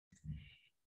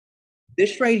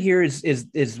This right here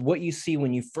is what you see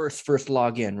when you first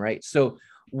log in, right? So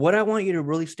what I want you to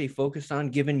really stay focused on,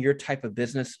 given your type of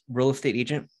business, real estate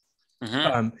agent,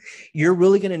 Mm-hmm. um, you're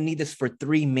really going to need this for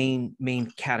three main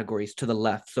categories to the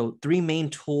left. So three main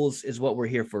tools is what we're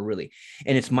here for, really.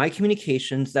 And it's my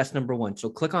communications. That's number one. So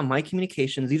click on my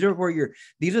communications. These are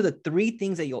the three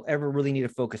things that you'll ever really need to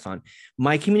focus on.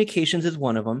 My communications is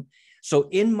one of them. So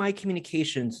in my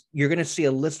communications, you're going to see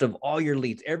a list of all your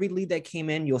leads. Every lead that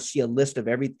came in, you'll see a list of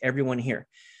everyone here.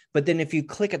 But then if you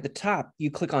click at the top,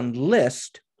 you click on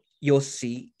list, you'll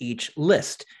see each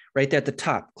list right there at the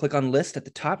top. Click on list at the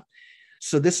top.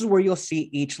 So this is where you'll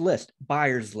see each list: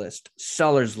 buyer's list,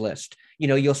 seller's list.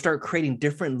 You'll start creating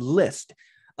different lists.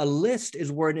 A list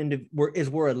is where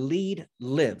a lead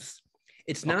lives.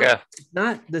 It's not Okay.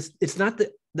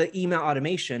 the email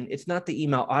automation. It's not the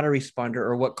email autoresponder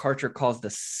or what Karcher calls the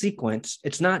sequence.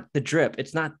 It's not the drip.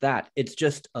 It's not that. It's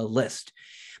just a list.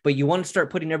 But you want to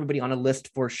start putting everybody on a list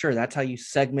for sure. That's how you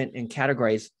segment and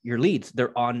categorize your leads.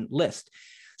 They're on list.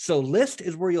 So list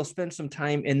is where you'll spend some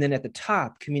time. And then at the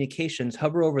top, communications,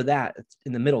 hover over that. It's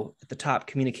in the middle at the top,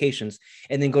 communications,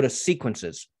 and then go to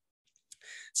sequences.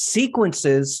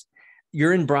 Sequences,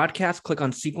 you're in broadcast, click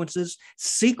on sequences.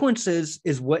 Sequences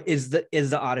is what is the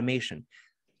automation.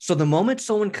 So the moment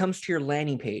someone comes to your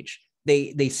landing page,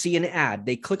 they see an ad,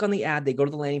 they click on the ad, they go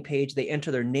to the landing page, they enter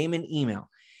their name and email.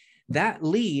 That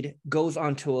lead goes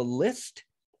onto a list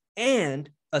and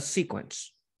a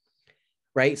sequence.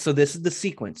 Right. So this is the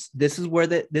sequence. This is where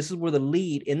the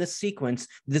lead in the sequence.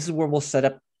 This is where we'll set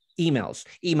up emails.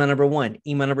 Email number 1,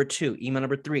 email number 2, email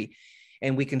number 3,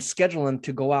 and we can schedule them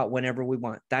to go out whenever we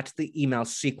want. That's the email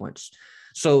sequence.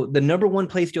 So the number one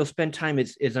place you'll spend time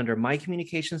is under my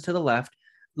communications to the left,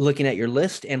 looking at your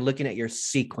list and looking at your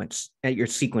sequences.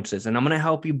 And I'm going to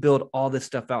help you build all this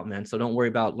stuff out, man. So don't worry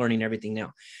about learning everything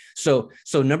now. So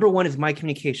number 1 is my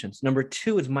communications. Number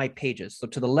 2 is my pages. So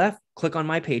to the left, click on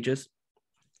my pages.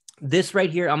 This right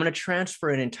here, I'm going to transfer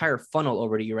an entire funnel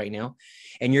over to you right now,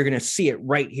 and you're going to see it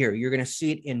right here. You're going to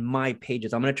see it in my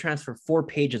pages. I'm going to transfer 4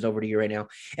 pages over to you right now,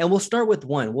 and we'll start with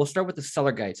one. We'll start with the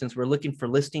seller guide. Since we're looking for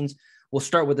listings, we'll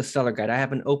start with the seller guide. I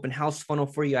have an open house funnel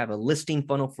for you. I have a listing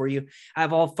funnel for you. I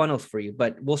have all funnels for you,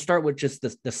 but we'll start with just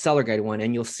the seller guide one,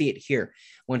 and you'll see it here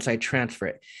once I transfer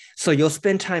it. So you'll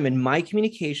spend time in my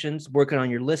communications working on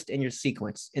your list and your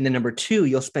sequence. And then number 2,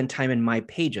 you'll spend time in my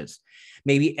pages.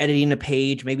 Maybe editing a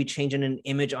page, maybe changing an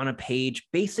image on a page,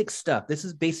 basic stuff. This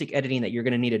is basic editing that you're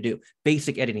going to need to do.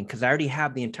 Basic editing, because I already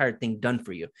have the entire thing done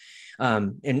for you.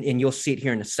 And you'll see it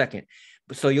here in a second.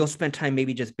 So you'll spend time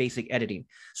maybe just basic editing.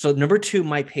 So number 2,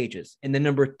 my pages. And then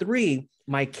number 3,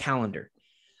 my calendar.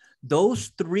 Those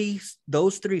three, so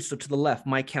to the left,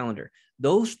 my calendar.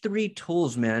 Those 3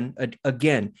 tools, man,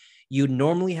 again, you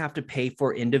normally have to pay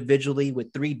for individually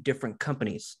with 3 different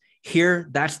companies. Here,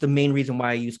 that's the main reason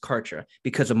why I use Kartra.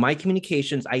 Because of my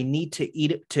communications, I need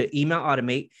to email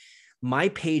automate my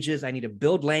pages. I need to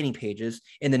build landing pages.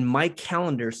 And then my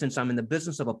calendar, since I'm in the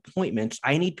business of appointments,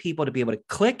 I need people to be able to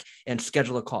click and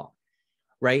schedule a call,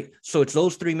 right? So it's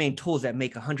those 3 main tools that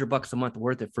make $100 a month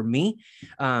worth it for me.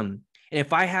 And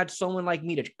if I had someone like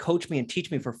me to coach me and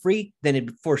teach me for free, then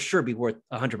it'd for sure be worth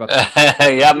 $100.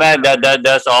 Yeah, man,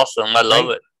 that's awesome. I love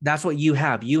Right? it. That's what you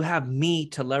have. You have me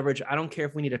to leverage. I don't care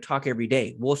if we need to talk every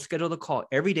day. We'll schedule the call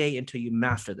every day until you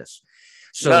master this.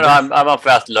 So No, no, that's, I'm a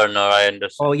fast learner. I oh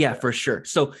understand. yeah, Yeah. for sure.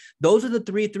 So those are the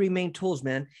three main tools,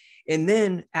 man. And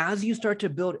then as you start to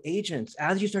build agents,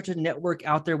 as you start to network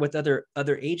out there with other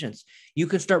agents, you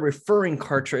can start referring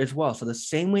Kartra as well. So the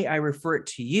same way I refer it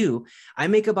to you, I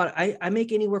make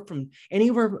anywhere from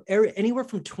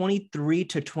 23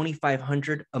 to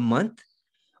 2,500 a month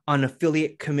on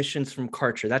affiliate commissions from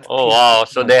Kartra. That's Oh paid wow,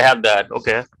 so month. they have that.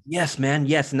 Okay. Yes, man.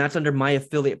 Yes. And that's under my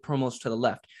affiliate promos to the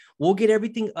left. We'll get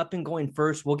everything up and going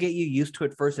first. We'll get you used to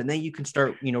it first, and then you can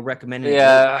start, recommending it later.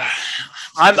 Yeah,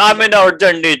 I'm in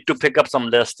urgent need to pick up some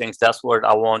listings. That's what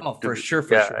I want Oh, to for be. sure,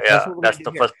 for Yeah, sure. So that's yeah, what we're that's gonna do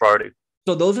the here. first priority.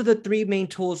 So those are the 3 main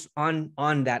tools on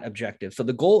that objective. So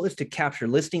the goal is to capture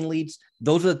listing leads.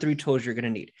 Those are the 3 tools you're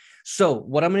gonna need. So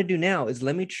what I'm gonna do now is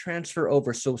let me transfer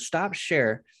over. So stop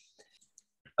share.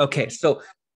 Okay, so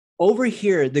over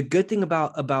here, the good thing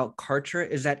about Kartra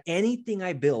is that anything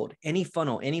I build, any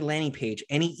funnel, any landing page,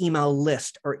 any email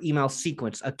list or email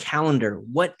sequence, a calendar,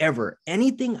 whatever,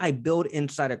 anything I build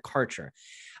inside of Kartra,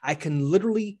 I can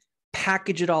literally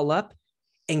package it all up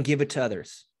and give it to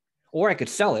others. Or I could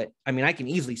sell it. I mean, I can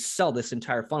easily sell this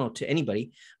entire funnel to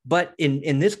anybody. But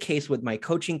in this case, with my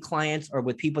coaching clients or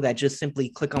with people that just simply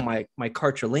click on my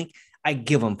Kartra link, I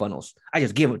give them funnels. I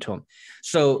just give it to them.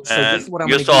 So this And is what I'm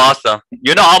you're going so to do. awesome.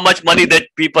 You know how much money that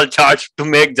people charge to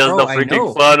make just Bro, the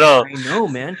freaking funnel? I know,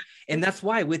 man. And that's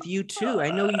why with you too,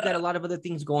 I know you got a lot of other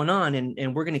things going on,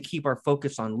 and we're going to keep our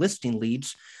focus on listing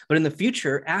leads. But in the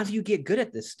future, as you get good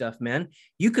at this stuff, man,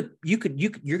 you're going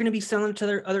to be selling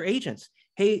to other agents.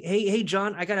 Hey,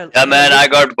 John, I got Yeah, man, I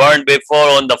list, got burned before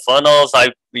on the funnels.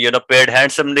 I, paid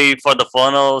handsomely for the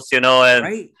funnels, and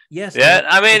right? Yes, yeah, man.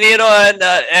 I mean,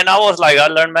 and I was like, I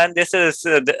learned, man, this is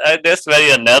this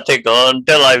very unethical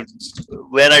until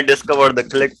when I discovered the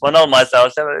click funnel myself, I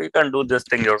said, "Well, you can do this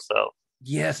thing yourself."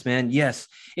 Yes, man. Yes,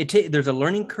 there's a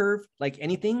learning curve like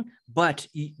anything, but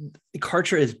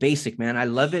Kartra is basic, man. I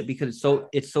love it because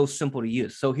it's so simple to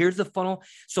use. So here's the funnel.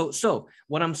 So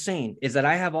what I'm saying is that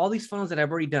I have all these funnels that I've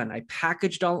already done. I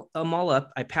packaged them all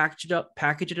up. I packaged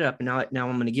it up, and now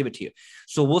I'm going to give it to you.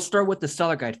 So we'll start with the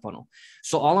seller guide funnel.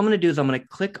 So all I'm going to do is I'm going to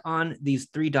click on these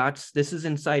three dots. This is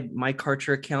inside my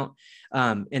Kartra account,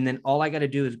 and then all I got to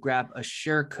do is grab a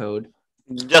share code.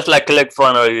 Just like click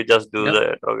funnel, you just do Yep.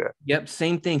 that. Okay. Yep,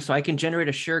 same thing. So I can generate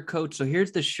a share code. So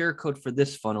here's the share code for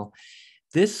this funnel.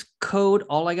 This code,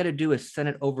 all I got to do is send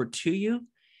it over to you.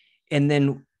 And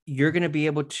then you're going to be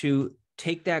able to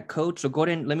take that code. So go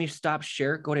ahead and let me stop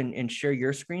share. Go ahead and share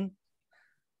your screen.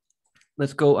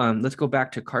 Let's go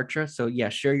back to Kartra. So yeah,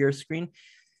 share your screen.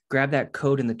 Grab that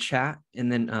code in the chat, and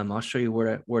then I'll show you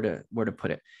where to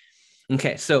put it.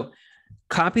 Okay, so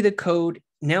copy the code.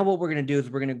 Now what we're going to do is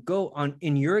we're going to go on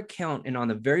in your account, and on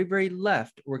the very, very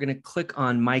left, we're going to click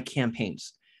on My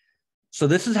Campaigns. So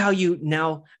this is how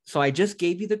so I just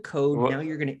gave you the code. Now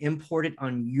you're going to import it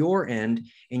on your end,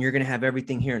 and you're going to have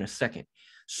everything here in a second.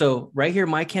 So right here,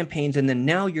 My Campaigns, and then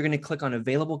now you're going to click on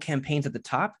Available Campaigns at the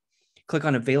top. Click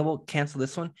on Available, cancel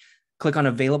this one. Click on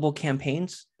Available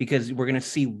Campaigns because we're going to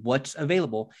see what's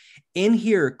available. In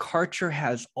here, Kartra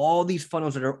has all these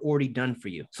funnels that are already done for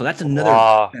you. So that's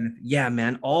another benefit. Yeah,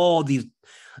 man. All these,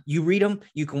 you read them,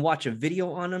 you can watch a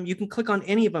video on them. You can click on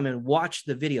any of them and watch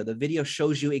the video. The video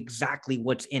shows you exactly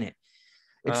what's in it.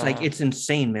 It's like, it's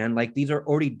insane, man. Like these are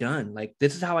already done. Like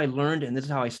this is how I learned, and this is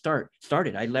how I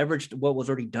started. I leveraged what was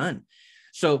already done.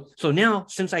 So now,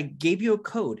 since I gave you a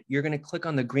code, you're going to click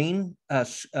on the green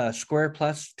square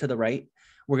plus to the right.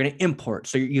 We're going to import.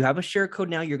 So you have a share code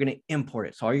now. You're going to import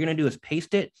it. So all you're going to do is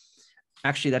paste it.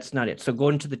 Actually, that's not it. So go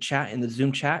into the chat, in the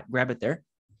Zoom chat, grab it there.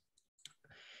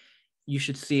 You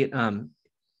should see it.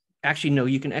 Actually, no,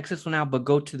 you can exit this one out, but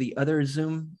go to the other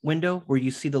Zoom window where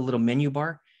you see the little menu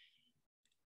bar.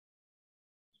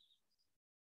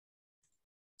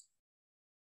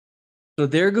 So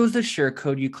there goes the share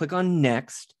code. You click on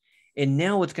next. And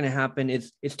now what's going to happen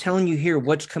is it's telling you here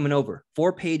what's coming over.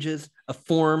 4 pages, a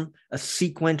form, a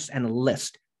sequence, and a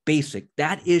list. Basic.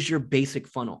 That is your basic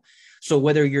funnel. So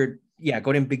whether you're, go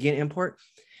ahead and begin import.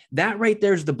 That right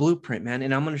there is the blueprint, man.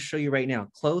 And I'm going to show you right now.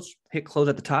 Close, hit close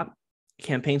at the top.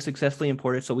 Campaign successfully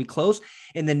imported. So we close.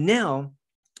 And then now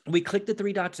we click the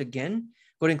 3 dots again.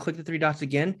 Go ahead and click the 3 dots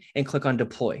again and click on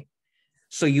deploy.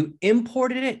 So you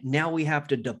imported it. Now we have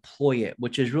to deploy it,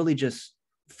 which is really just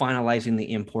finalizing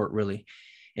the import, really.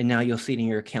 And now you'll see it in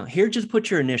your account. Here, just put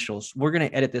your initials. We're going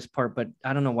to edit this part, but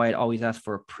I don't know why it always asks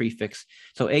for a prefix.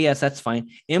 So AS, that's fine.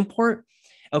 Import.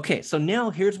 Okay, so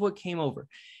now here's what came over.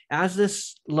 As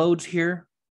this loads here,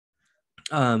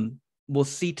 we'll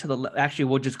see to the left. Actually,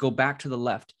 we'll just go back to the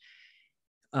left.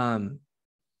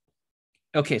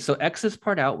 Okay, so X this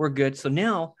part out. We're good. So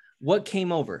now what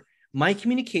came over? My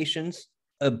communications,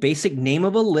 a basic name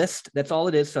of a list. That's all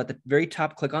it is. So at the very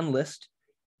top, click on list.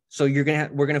 So we're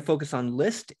gonna focus on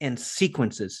list and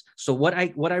sequences. So what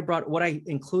I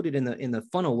included in the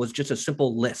funnel was just a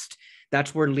simple list.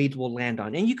 That's where leads will land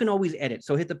on, and you can always edit.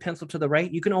 So hit the pencil to the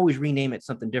right. You can always rename it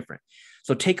something different.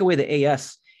 So take away the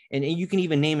AS, and you can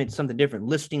even name it something different.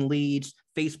 Listing leads,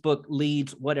 Facebook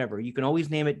leads, whatever. You can always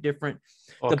name it different.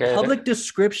 Okay. The public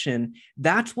description,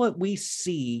 that's what we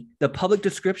see. The public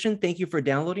description. Thank you for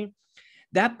downloading.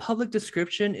 That public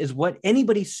description is what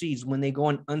anybody sees when they go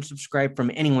and unsubscribe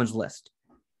from anyone's list.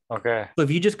 Okay. So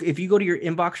if you go to your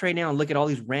inbox right now and look at all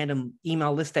these random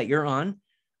email lists that you're on,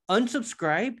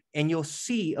 unsubscribe, and you'll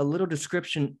see a little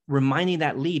description reminding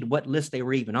that lead what list they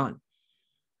were even on.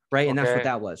 Right. And that's what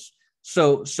that was.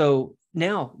 So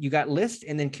now you got list,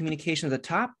 and then communication at the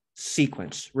top,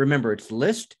 sequence. Remember, it's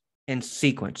list and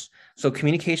sequence. So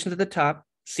communications at the top,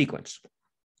 sequence.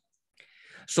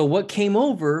 So what came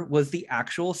over was the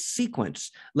actual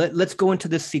sequence. Let's go into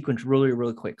this sequence really,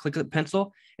 really quick. Click the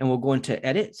pencil and we'll go into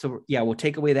edit. So yeah, we'll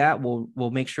take away that.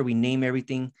 We'll make sure we name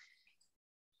everything.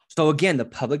 So again, the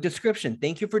public description.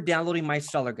 Thank you for downloading my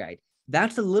seller guide.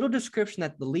 That's a little description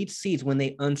that the lead sees when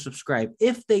they unsubscribe.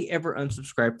 If they ever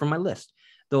unsubscribe from my list,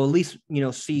 they'll at least,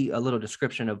 see a little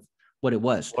description of what it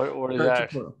was. What is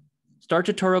that? Start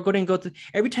tutorial. Go ahead and go through.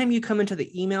 Every time you come into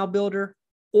the email builder,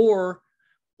 or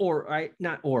right,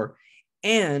 not or,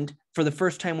 and for the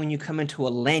first time when you come into a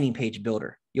landing page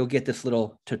builder, you'll get this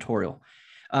little tutorial.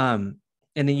 And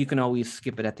then you can always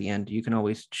skip it at the end. You can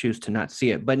always choose to not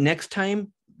see it. But next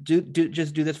time, just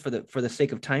do this for the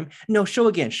sake of time. No, show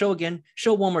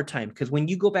one more time. Because when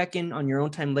you go back in on your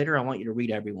own time later, I want you to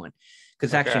read everyone, because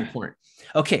it's actually important.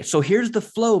 Okay, so here's the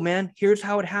flow, man. Here's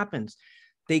how it happens.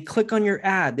 They click on your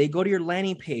ad. They go to your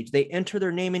landing page. They enter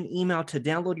their name and email to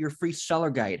download your free seller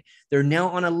guide. They're now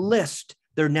on a list.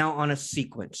 They're now on a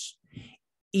sequence.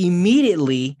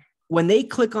 Immediately, when they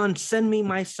click on send me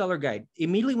my seller guide,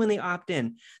 immediately when they opt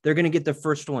in, they're going to get the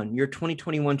first one, your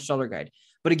 2021 seller guide.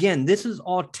 But again, this is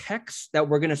all text that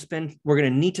we're going to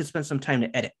need to spend some time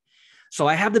to edit. So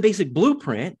I have the basic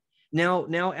blueprint.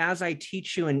 Now, as I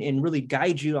teach you and really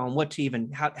guide you on what to even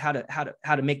how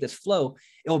to make this flow,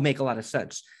 it will make a lot of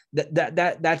sense.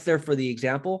 That's there for the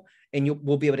example, and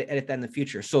we'll be able to edit that in the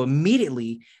future. So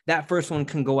immediately that first one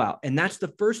can go out, and that's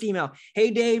the first email.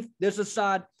 Hey Dave, this is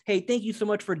Saad. Hey, thank you so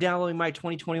much for downloading my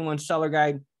 2021 seller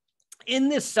guide. In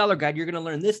this seller guide, you're going to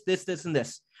learn this, and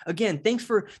this. Again, thanks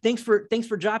for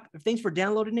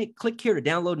downloading it. Click here to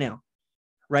download now.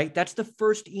 Right? That's the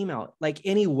first email, like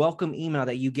any welcome email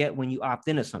that you get when you opt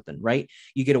into something, right?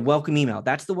 You get a welcome email.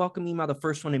 That's the welcome email, the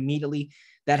first one immediately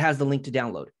that has the link to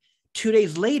download. 2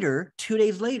 days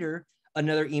later,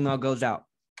 another email goes out.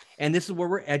 And this is where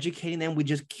we're educating them. We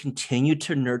just continue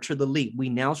to nurture the lead. We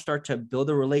now start to build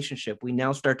a relationship. We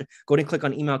now start to go ahead and click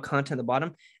on email content at the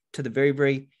bottom to the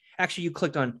very, actually you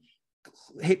clicked on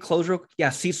hit close real. Yeah,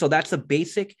 see, so that's the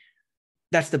basic.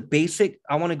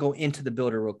 I want to go into the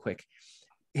builder real quick.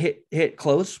 Hit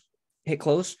close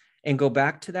and go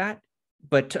back to that,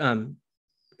 but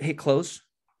hit close.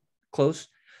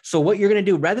 So what you're going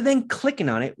to do, rather than clicking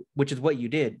on it, which is what you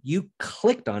did, you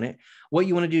clicked on it. What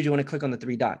you want to do is you want to click on the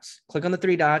 3 dots. Click on the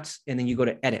 3 dots, and then you go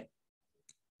to edit.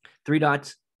 3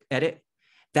 dots, edit.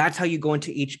 That's how you go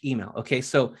into each email. Okay,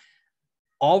 so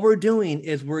all we're doing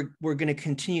is we're going to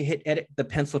continue hit edit the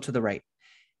pencil to the right.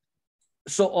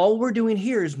 So all we're doing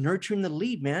here is nurturing the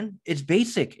lead, man. It's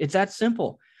basic. It's that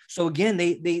simple. So again,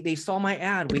 they saw my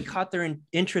ad. We caught their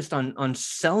interest on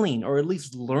selling, or at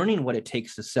least learning what it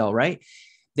takes to sell, right?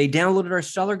 They downloaded our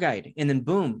seller guide, and then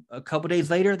boom, a couple of days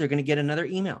later, they're going to get another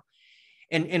email.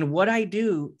 And what I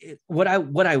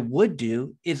would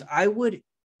do is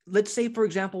let's say, for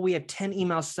example, we have 10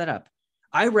 emails set up.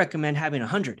 I recommend having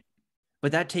 100,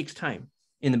 but that takes time.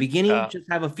 In the beginning, just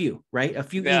have a few, right? A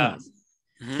few emails.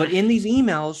 Mm-hmm. But in these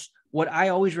emails, what I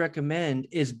always recommend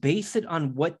is base it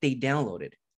on what they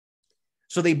downloaded.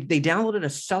 So they downloaded a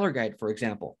seller guide, for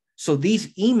example. So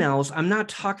these emails, I'm not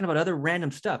talking about other random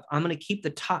stuff. I'm going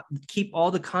to keep all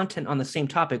the content on the same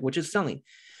topic, which is selling.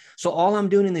 So all I'm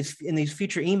doing in these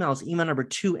future emails, email number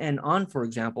 2 and on, for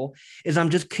example, is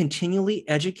I'm just continually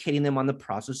educating them on the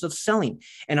process of selling.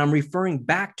 And I'm referring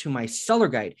back to my seller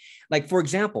guide. Like, for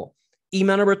example,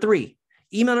 email number 3.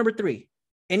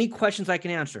 Any questions I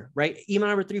can answer, right? Email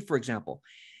number 3, for example,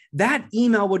 that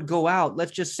email would go out,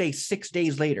 let's just say 6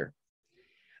 days later.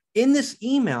 In this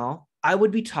email, I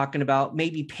would be talking about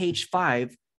maybe page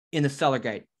 5 in the seller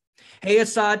guide. Hey,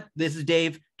 Assad, this is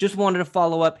Dave. Just wanted to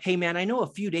follow up. Hey, man, I know a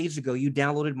few days ago you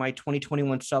downloaded my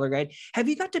 2021 seller guide. Have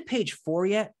you got to page 4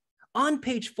 yet? On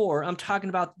page 4, I'm talking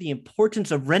about the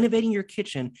importance of renovating your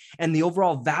kitchen and the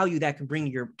overall value that can bring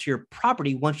to your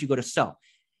property once you go to sell.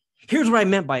 Here's what I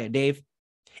meant by it, Dave.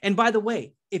 And by the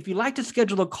way, if you'd like to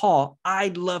schedule a call,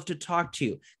 I'd love to talk to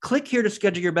you. Click here to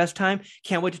schedule your best time.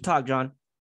 Can't wait to talk, John.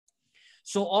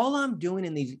 So all I'm doing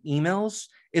in these emails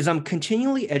is I'm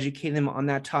continually educating them on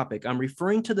that topic. I'm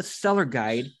referring to the seller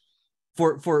guide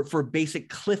for basic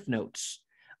cliff notes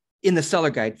in the seller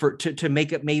guide to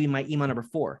make it maybe my email number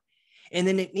 4. And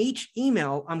then in each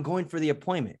email, I'm going for the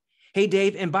appointment. Hey,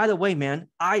 Dave, and by the way, man,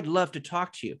 I'd love to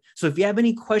talk to you. So if you have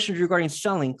any questions regarding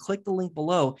selling, click the link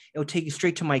below. It'll take you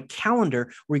straight to my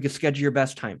calendar where you can schedule your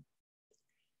best time.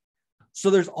 So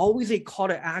there's always a call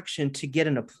to action to get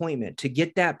an appointment, to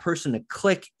get that person to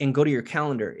click and go to your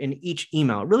calendar in each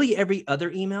email. Really, every other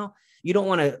email, you don't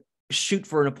want to shoot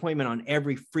for an appointment on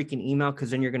every freaking email,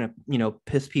 because then you're going to,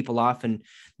 piss people off and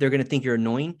they're going to think you're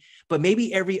annoying. But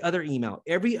maybe every other email,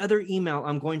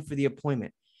 I'm going for the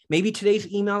appointment. Maybe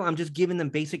today's email, I'm just giving them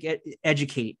basic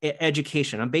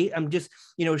education. I'm just,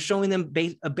 showing them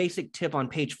a basic tip on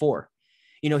page 4.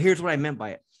 Here's what I meant by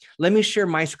it. Let me share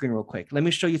my screen real quick. Let me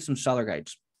show you some seller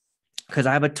guides. because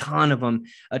I have a ton of them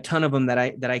that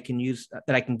I can use,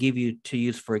 that I can give you to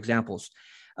use for examples.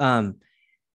 Let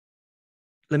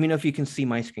me know if you can see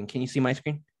my screen. Can you see my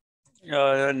screen?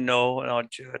 No,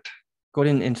 not yet. Go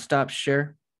ahead and stop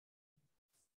share.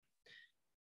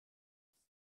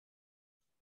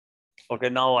 Okay,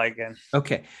 now I can.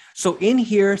 Okay, so in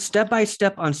here, step by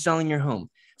step on selling your home,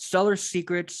 seller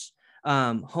secrets,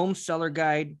 home seller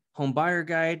guide, home buyer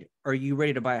guide. Are you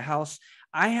ready to buy a house?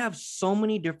 I have so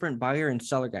many different buyer and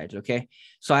seller guides. Okay,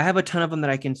 so I have a ton of them that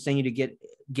I can send you to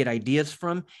get ideas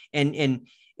from, and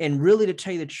really, to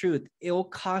tell you the truth, it'll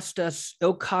cost us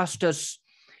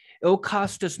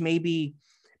maybe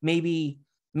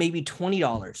 $20, maybe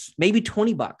 $20, maybe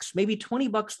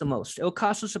 $20 the most. It'll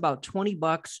cost us about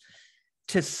 $20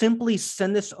 to simply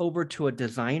send this over to a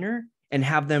designer and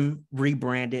have them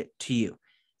rebrand it to you.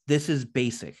 This is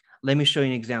basic. Let me show you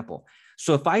an example.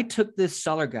 So if I took this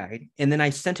seller guide and then I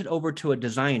sent it over to a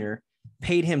designer,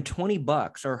 paid him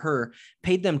 $20 or her,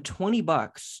 paid them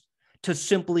 $20 to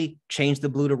simply change the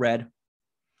blue to red,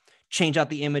 change out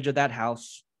the image of that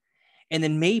house, and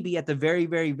then maybe at the very,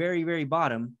 very, very, very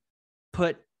bottom,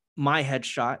 put my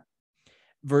headshot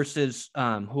versus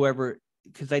whoever,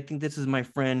 because I think this is my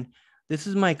friend. This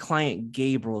is my client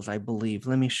Gabriel's, I believe.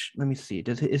 Let me see.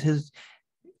 Is his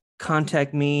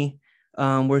contact me?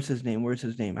 Where's his name?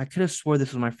 I could have swore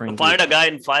this was my friend. Find a guy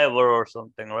in Fiverr or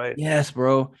something, right? Yes,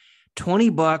 bro.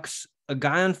 $20, a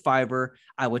guy on Fiverr.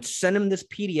 I would send him this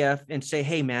PDF and say,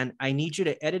 hey, man, I need you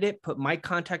to edit it, put my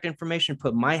contact information,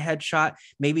 put my headshot,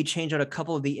 maybe change out a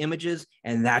couple of the images,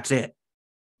 and that's it.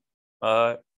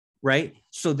 Right?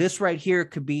 So this right here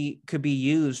could be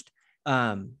used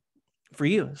for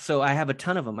you. So I have a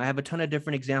ton of them. I have a ton of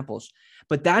different examples,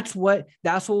 but that's what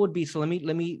would be. So let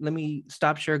me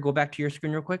stop share, go back to your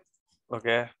screen real quick.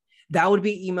 Okay. That would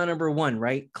be email number 1,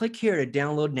 right? Click here to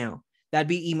download now. That'd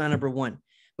be email number 1.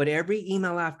 But every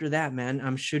email after that, man,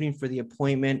 I'm shooting for the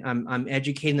appointment. I'm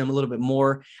educating them a little bit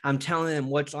more. I'm telling them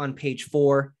what's on page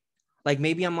 4. Like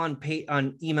maybe I'm on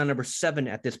email number 7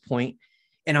 at this point,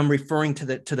 and I'm referring to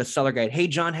the seller guide. Hey,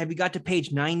 John, have you got to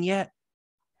page 9 yet?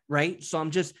 Right. So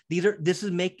I'm just, this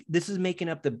is making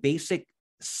up the basic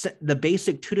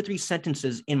 2 to 3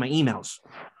 sentences in my emails.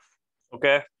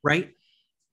 Okay. Right.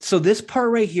 So this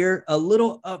part right here, a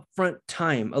little upfront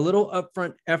time, a little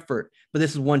upfront effort, but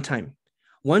this is one time.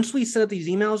 Once we set up these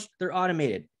emails, they're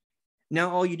automated. Now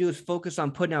all you do is focus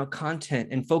on putting out content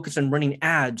and focus on running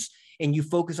ads, and you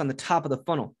focus on the top of the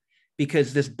funnel,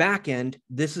 because this back end,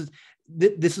 this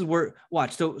is where,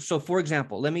 watch. So for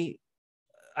example,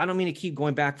 I don't mean to keep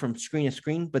going back from screen to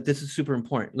screen, but this is super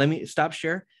important. Let me stop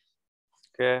share.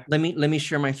 Okay. Let me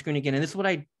share my screen again. And this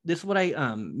is what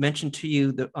I mentioned to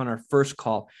you on our first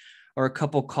call, or a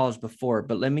couple calls before,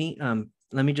 but let me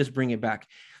just bring it back.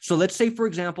 So let's say, for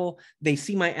example, they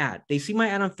see my ad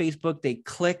on Facebook. They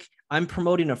click. I'm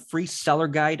promoting a free seller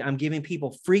guide. I'm giving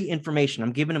people free information.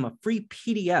 I'm giving them a free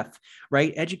PDF,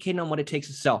 right? Educating on what it takes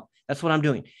to sell. That's what I'm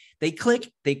doing. They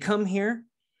click, they come here,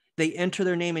 they enter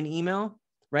their name and email,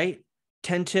 right?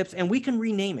 10 tips, and we can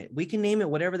rename it. We can name it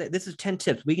whatever this is 10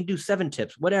 tips. We can do 7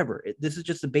 tips, whatever. This is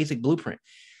just the basic blueprint.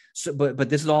 So, but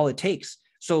this is all it takes.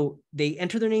 So they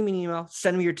enter their name and email,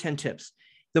 send me your 10 tips.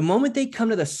 The moment they come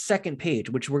to the second page,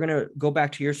 which we're going to go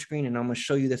back to your screen and I'm going to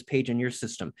show you this page in your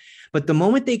system. But the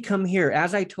moment they come here,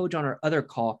 as I told you on our other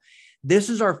call, this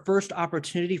is our first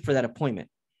opportunity for that appointment.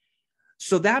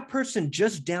 So that person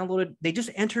just they just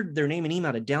entered their name and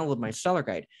email to download my seller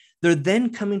guide. They're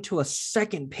then coming to a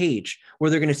second page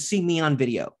where they're going to see me on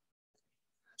video.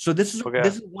 So this is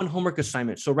one homework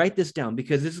assignment. So write this down,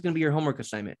 because this is going to be your homework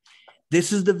assignment.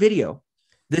 This is the video.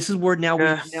 This is where now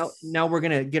we're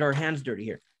going to get our hands dirty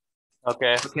here.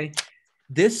 Okay. Okay.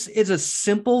 This is a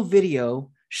simple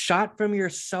video shot from your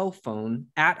cell phone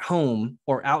at home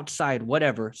or outside,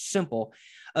 whatever, simple.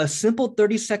 A simple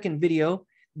 30-second video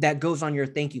that goes on your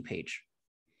thank you page.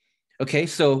 Okay.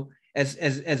 So as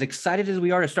excited as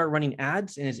we are to start running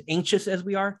ads, and as anxious as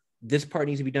we are, this part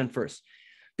needs to be done first.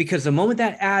 Because the moment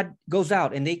that ad goes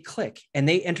out and they click and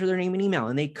they enter their name and email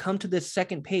and they come to this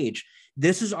second page,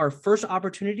 this is our first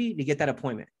opportunity to get that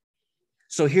appointment.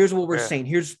 So here's what we're saying.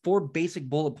 Here's 4 basic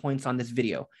bullet points on this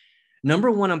video.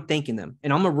 Number 1, I'm thanking them.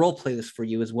 And I'm going to role play this for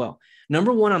you as well.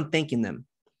 Number 1, I'm thanking them.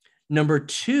 Number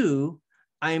 2,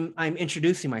 I'm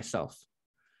introducing myself.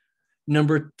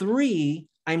 Number 3,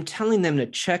 I'm telling them to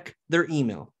check their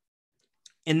email.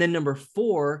 And then number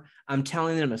 4, I'm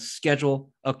telling them to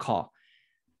schedule a call.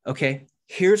 Okay.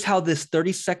 Here's how this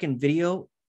 30-second video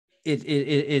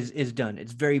is done.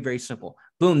 It's very, very simple.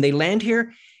 Boom. They land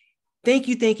here. Thank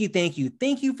you, thank you, thank you.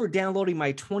 Thank you for downloading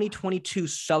my 2022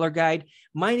 seller guide.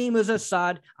 My name is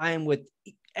Assad. I am with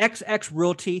XX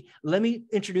Realty. Let me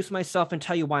introduce myself and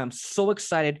tell you why I'm so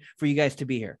excited for you guys to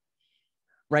be here.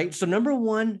 Right? So number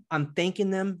one, I'm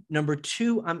thanking them. Number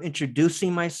two, I'm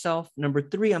introducing myself. Number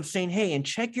three, I'm saying, hey, and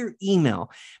check your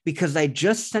email because I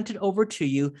just sent it over to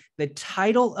you. The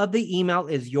title of the email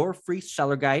is your free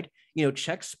seller guide.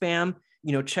 Check spam,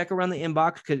 check around the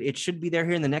inbox because it should be there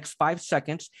here in the next 5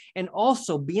 seconds. And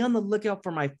also be on the lookout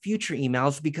for my future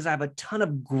emails because I have a ton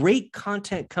of great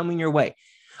content coming your way.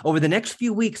 Over the next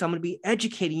few weeks, I'm going to be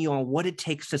educating you on what it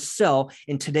takes to sell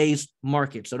in today's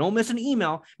market. So don't miss an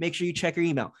email. Make sure you check your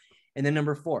email. And then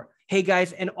number four, hey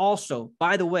guys, and also,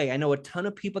 by the way, I know a ton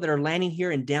of people that are landing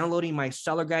here and downloading my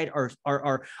seller guide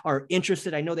are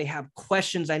interested. I know they have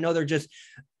questions. I know they're just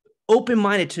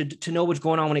open-minded to know what's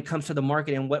going on when it comes to the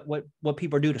market and what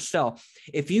people do to sell.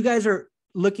 If you guys are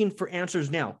looking for answers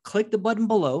now, click the button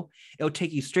below. It'll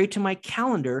take you straight to my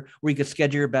calendar where you can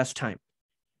schedule your best time.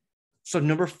 So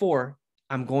number four,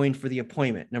 I'm going for the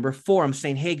appointment. Number four, I'm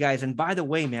saying, hey guys, and by the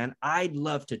way, man, I'd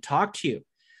love to talk to you.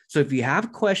 So if you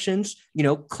have questions,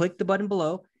 click the button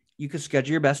below. You can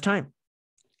schedule your best time.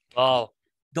 Wow.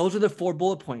 Those are the 4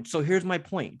 bullet points. So here's my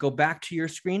point. Go back to your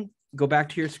screen,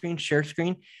 share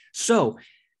screen. So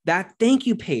that thank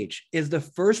you page is the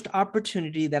first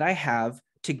opportunity that I have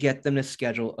to get them to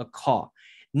schedule a call.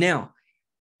 Now,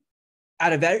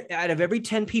 out of every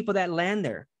 10 people that land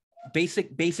there,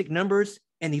 basic numbers,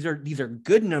 and these are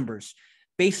good numbers,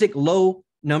 basic low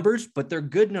numbers, but they're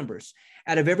good numbers.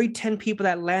 Out of every 10 people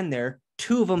that land there,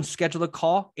 2 of them schedule a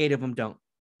call, 8 of them don't.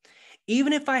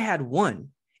 Even if I had 1,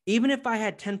 even if I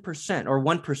had 10% or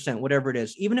 1%, whatever it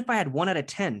is, even if I had 1 out of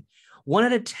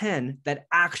 10 that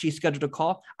actually scheduled a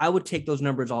call, I would take those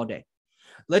numbers all day.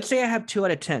 Let's say I have 2 out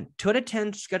of 10. 2 out of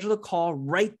 10 schedule a call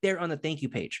right there on the thank you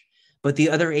page, but the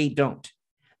other 8 don't.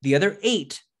 The other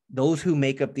 8, those who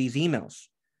make up these emails.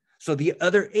 So the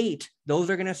other 8, those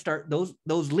are going to start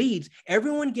those leads.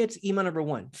 Everyone gets email number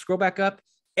 1. Scroll back up.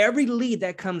 Every lead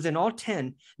that comes in, all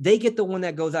 10, they get the one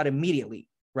that goes out immediately,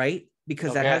 right?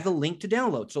 Because that has the link to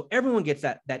download. So everyone gets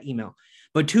that email.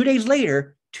 But 2 days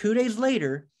later,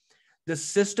 the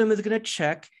system is going to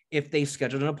check if they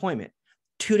scheduled an appointment.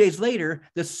 2 days later,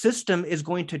 the system is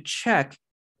going to check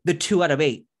the 2 out of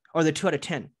 8 or the 2 out of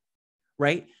 10,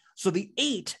 right? So the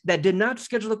 8 that did not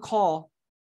schedule a call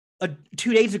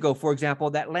 2 days ago, for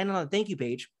example, that landed on the thank you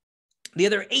page, the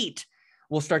other 8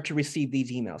 will start to receive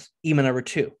these emails. Email number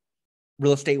 2,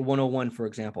 Real Estate 101, for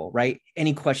example, right?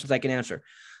 Any questions I can answer.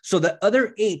 So the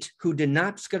other 8 who did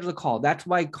not schedule a call, that's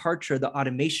why Kartra, the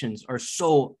automations are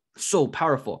so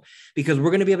powerful, because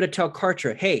we're going to be able to tell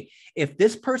Kartra, hey, if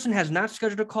this person has not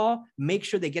scheduled a call, make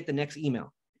sure they get the next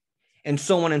email, and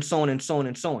so on and so on and so on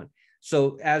and so on.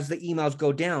 So as the emails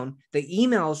go down, the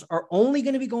emails are only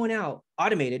going to be going out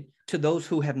automated to those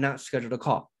who have not scheduled a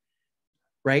call,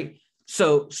 right?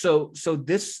 So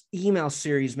this email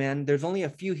series, man, there's only a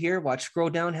few here. Watch,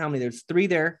 scroll down. How many? There's 3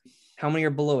 there. How many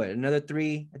are below it? Another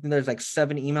 3. I think there's like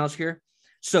 7 emails here.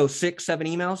 So 6, 7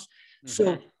 emails. Mm-hmm.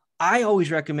 So I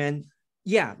always recommend,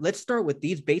 let's start with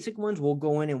these basic ones. We'll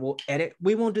go in and we'll edit.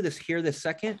 We won't do this here this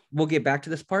second. We'll get back to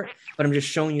this part, but I'm just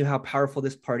showing you how powerful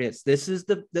this part is. This is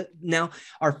now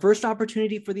our first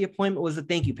opportunity for the appointment was the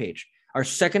thank you page. Our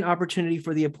second opportunity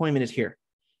for the appointment is here.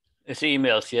 It's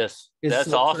emails, yes.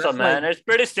 That's awesome, man. It's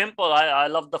pretty simple. I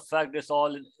love the fact it's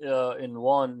all in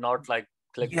one, not like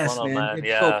click funnel, man.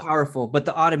 It's so powerful. But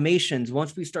the automations,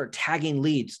 once we start tagging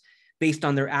leads based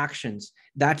on their actions,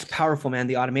 that's powerful, man.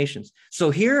 The automations. So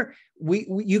here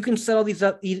you can set all these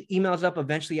emails up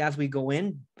eventually as we go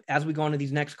into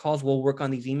these next calls. We'll work on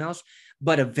these emails,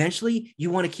 but eventually you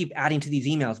want to keep adding to these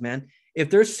emails, man. If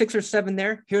there's 6 or 7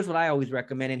 there, here's what I always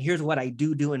recommend, and here's what I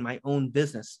do in my own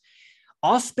business.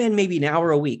 I'll spend maybe an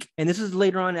hour a week, and this is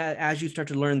later on as you start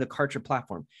to learn the Kartra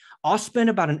platform. I'll spend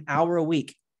about an hour a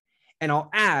week, and I'll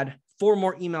add 4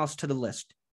 more emails to the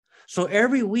list. So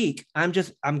every week, I'm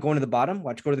going to the bottom.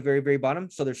 Watch, go to the very, very bottom.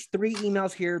 So there's 3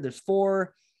 emails here. There's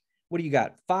 4. What do you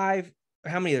got? 5?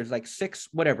 How many? There's like 6,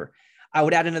 whatever. I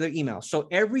would add another email. So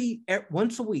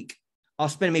once a week, I'll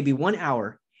spend maybe 1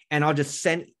 hour, and I'll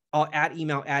add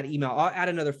email. I'll add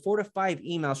another 4 to 5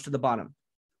 emails to the bottom.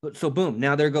 So boom,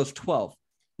 now there goes 12.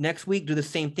 Next week, do the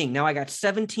same thing. Now I got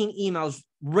 17 emails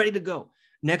ready to go.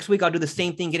 Next week, I'll do the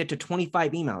same thing, get it to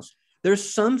 25 emails.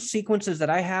 There's some sequences that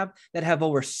I have that have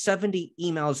over 70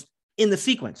 emails in the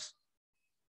sequence.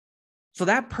 So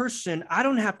that person, I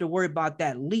don't have to worry about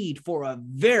that lead for a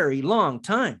very long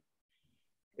time.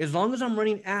 As long as I'm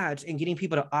running ads and getting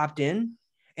people to opt in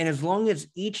And as long as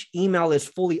each email is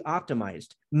fully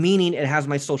optimized, meaning it has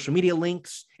my social media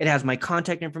links, it has my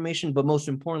contact information, but most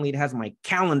importantly, it has my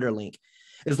calendar link.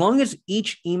 As long as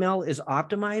each email is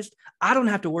optimized, I don't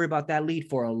have to worry about that lead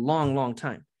for a long, long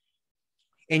time.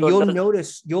 And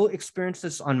you'll experience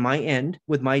this on my end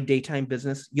with my daytime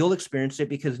business. You'll experience it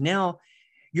because now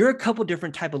you're a couple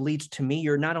different type of leads to me.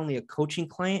 You're not only a coaching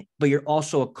client, but you're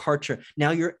also a Kartra.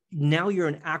 Now you're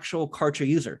an actual Kartra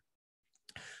user.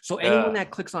 So anyone that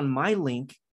clicks on my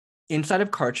link inside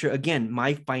of Kartra, again,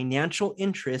 my financial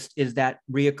interest is that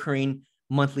reoccurring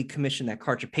monthly commission that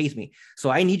Kartra pays me. So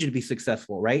I need you to be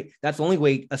successful, right? That's the only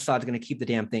way Assad's going to keep the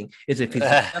damn thing is if he's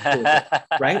successful with it,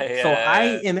 right? So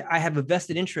I have a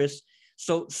vested interest.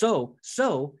 So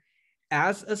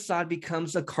as Assad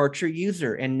becomes a Kartra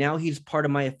user and now he's part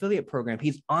of my affiliate program,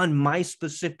 he's on my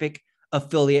specific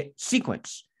affiliate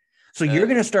sequence. So you're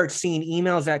going to start seeing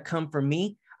emails that come from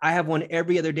me. I have one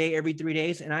every other day, every 3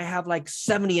 days, and I have like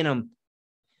 70 in them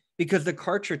because the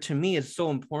Kartra to me is so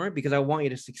important because I want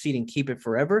you to succeed and keep it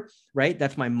forever, right?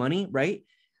 That's my money, right?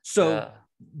 So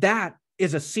that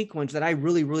is a sequence that I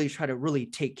really, really try to really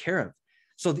take care of.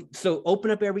 So open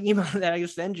up every email that I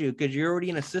send you because you're already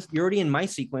you're already in my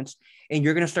sequence, and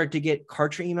you're going to start to get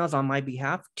Kartra emails on my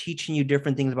behalf, teaching you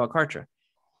different things about Kartra.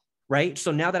 Right.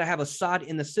 So now that I have Assad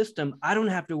in the system, I don't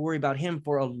have to worry about him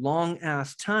for a long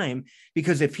ass time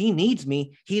because if he needs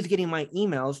me, he's getting my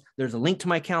emails. There's a link to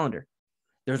my calendar.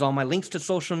 There's all my links to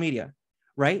social media.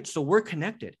 Right. So we're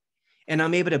connected and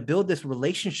I'm able to build this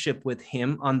relationship with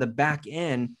him on the back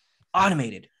end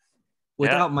automated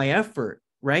without my effort.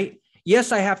 Right.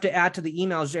 Yes, I have to add to the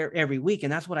emails every week.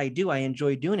 And that's what I do. I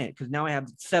enjoy doing it because now I have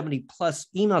 70 plus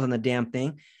emails on the damn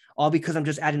thing, all because I'm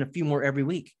just adding a few more every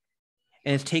week.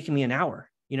 And it's taking me an hour.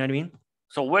 You know what I mean?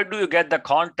 So where do you get the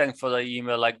content for the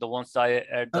email? Like the ones I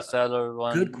add the seller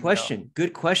one? Good question.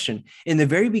 Good question. In the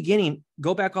very beginning,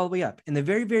 go back all the way up. In the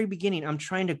very, very beginning, I'm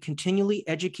trying to continually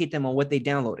educate them on what they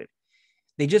downloaded.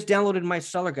 They just downloaded my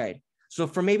seller guide. So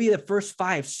for maybe the first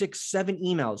 5, 6, 7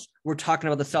 emails, we're talking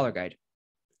about the seller guide.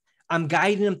 I'm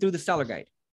guiding them through the seller guide.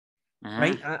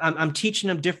 Right. I'm teaching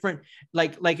them different,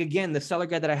 like again, the seller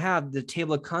guide that I have, the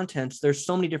table of contents, there's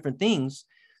so many different things.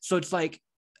 So it's like,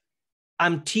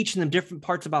 I'm teaching them different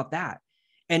parts about that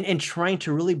and trying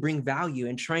to really bring value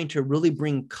and trying to really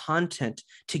bring content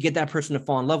to get that person to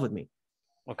fall in love with me.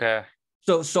 Okay.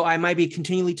 So I might be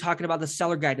continually talking about the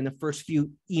seller guide in the first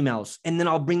few emails, and then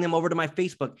I'll bring them over to my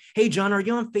Facebook. Hey, John, are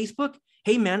you on Facebook?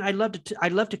 Hey, man, I'd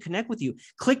love to connect with you.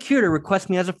 Click here to request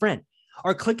me as a friend,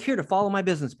 or click here to follow my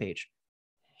business page.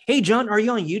 Hey, John, are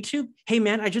you on YouTube? Hey,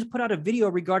 man, I just put out a video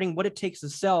regarding what it takes to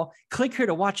sell. Click here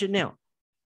to watch it now.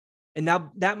 And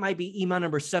now that might be email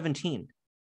number 17.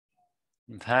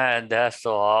 Man, that's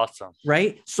so awesome.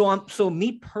 Right? So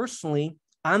me personally,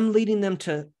 I'm leading them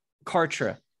to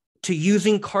Kartra, to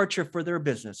using Kartra for their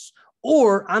business.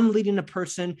 Or I'm leading a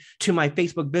person to my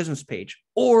Facebook business page.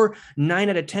 Or 9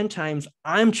 out of 10 times,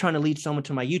 I'm trying to lead someone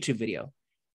to my YouTube video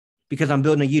because I'm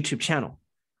building a YouTube channel,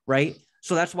 right?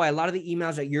 So that's why a lot of the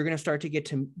emails that you're going to start to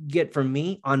get from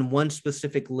me on one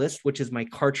specific list, which is my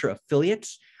Kartra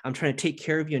affiliates. I'm trying to take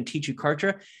care of you and teach you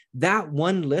Kartra. That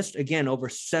one list, again, over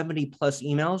 70 plus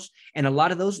emails. And a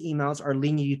lot of those emails are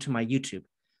leading you to my YouTube.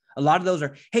 A lot of those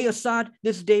are, hey, Assad,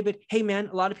 this is David. Hey, man,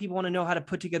 a lot of people want to know how to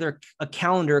put together a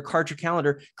calendar, a Kartra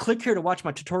calendar. Click here to watch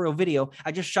my tutorial video.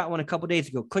 I just shot one a couple days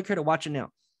ago. Click here to watch it now.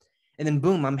 And then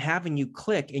boom, I'm having you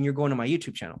click and you're going to my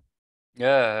YouTube channel.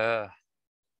 Yeah.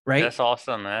 Right. That's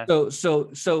awesome, man.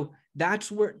 So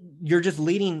that's where you're just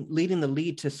leading the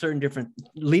lead to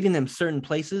leading them certain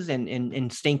places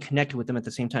and staying connected with them at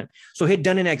the same time. So hit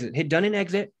done and exit, hit done and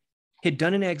exit, hit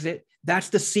done and exit. That's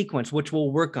the sequence, which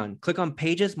we'll work on. Click on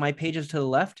pages, my pages to the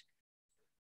left.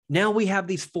 Now we have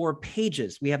these 4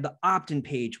 pages. We have the opt-in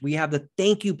page. We have the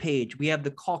thank you page. We have the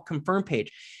call confirm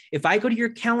page. If I go to your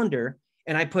calendar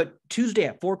and I put Tuesday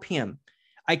at 4 p.m.,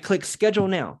 I click schedule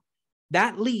now.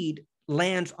 That lead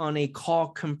lands on a call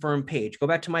confirm page. Go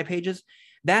back to my pages.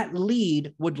 That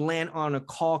lead would land on a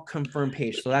call confirm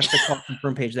page. So that's the call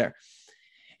confirm page there.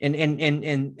 And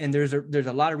there's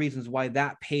a lot of reasons why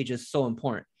that page is so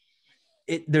important.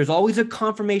 There's always a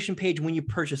confirmation page when you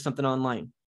purchase something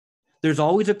online. There's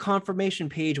always a confirmation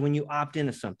page when you opt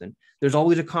into something. There's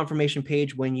always a confirmation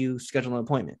page when you schedule an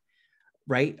appointment,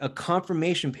 right? A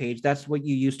confirmation page, that's what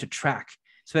you use to track,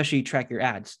 especially track your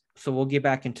ads. So we'll get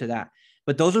back into that.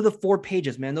 But those are the 4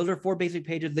 pages, man. Those are 4 basic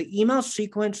pages. The email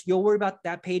sequence, you'll worry about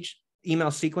that page,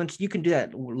 email sequence. You can do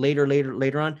that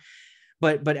later on.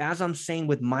 But as I'm saying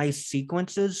with my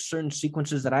sequences, certain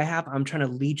sequences that I have, I'm trying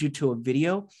to lead you to a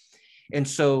video. And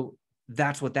so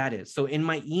That's what that is. So in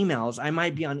my emails, I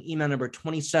might be on email number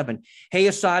 27. Hey,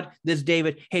 Assad, this is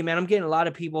David. Hey, man, I'm getting a lot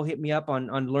of people hit me up on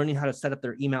learning how to set up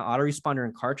their email autoresponder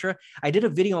in Kartra. I did a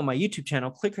video on my YouTube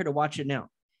channel. Click here to watch it now.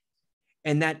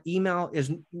 And that email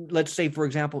is, let's say, for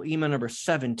example, email number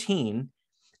 17.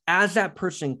 As that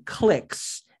person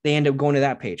clicks, they end up going to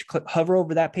that page. Hover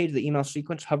over that page, the email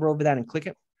sequence, hover over that and click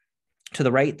it to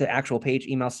the right, the actual page,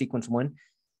 email sequence 1.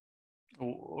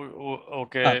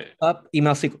 Okay. Up,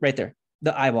 email sequence, right there.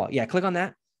 The eyeball. Yeah, click on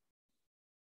that.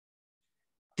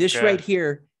 This Okay. right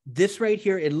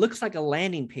here, it looks like a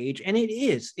landing page, and it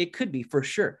is. It could be for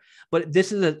sure. But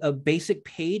this is a basic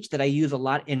page that I use a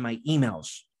lot in my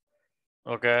emails.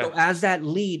 Okay. So as that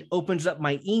lead opens up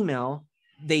my email,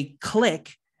 they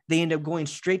click, they end up going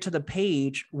straight to the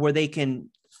page where they can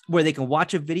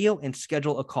watch a video and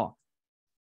schedule a call.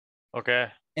 Okay.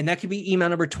 And that could be email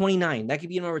number 29. That could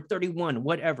be number 31,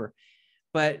 whatever.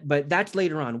 But that's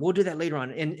later on. We'll do that later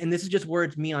on. And this is just where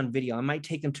it's me on video. I might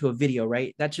take them to a video,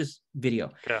 right? That's just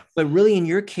video. Yeah. But really in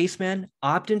your case, man,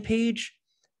 opt-in page,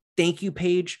 thank you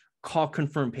page, call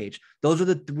confirm page. Those are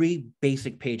the 3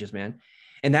 basic pages, man.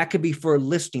 And that could be for a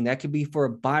listing. That could be for a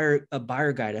buyer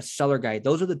guide, a seller guide.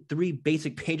 Those are the 3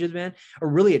 basic pages, man. Or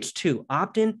really it's 2,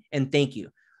 opt-in and thank you.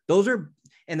 Those are,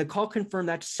 and the call confirm,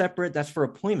 that's separate. That's for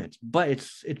appointments, but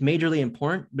it's majorly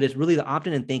important, but it's really the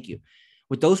opt-in and thank you.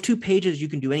 With those 2 pages, you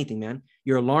can do anything, man.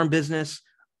 Your alarm business,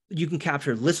 you can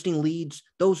capture listing leads.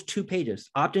 Those 2 pages,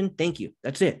 opt-in, thank you.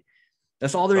 That's it.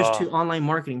 That's all there is to online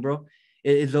marketing, bro.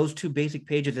 Is those 2 basic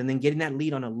pages, and then getting that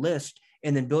lead on a list,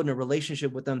 and then building a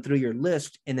relationship with them through your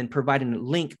list, and then providing a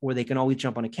link where they can always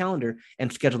jump on a calendar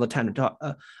and schedule a time to talk,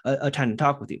 a time to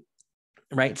talk with you,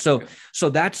 right? So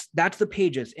that's the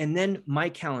pages, and then my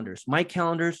calendars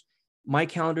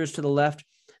to the left.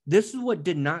 This is what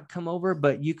did not come over,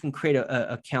 but you can create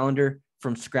a calendar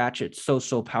from scratch. It's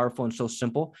so powerful and so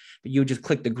simple, but you just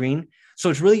click the green. So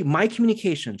it's really my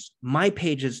communications, my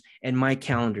pages, and my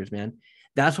calendars, man.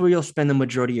 That's where you'll spend the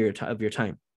majority of your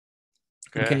time.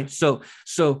 Okay. So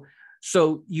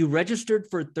you registered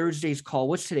for Thursday's call.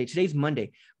 What's today? Today's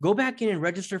Monday. Go back in and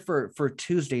register for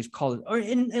Tuesday's call, or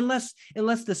unless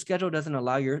the schedule doesn't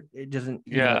allow it doesn't.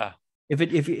 Yeah.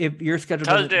 If your schedule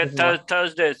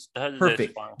Thursdays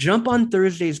perfect. Fine. Jump on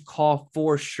Thursday's call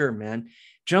for sure, man.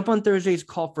 Jump on Thursday's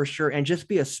call for sure, and just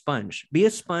be a sponge. Be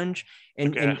a sponge,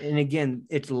 and again,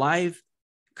 it's live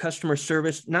customer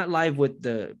service, not live with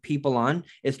the people on.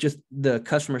 It's just the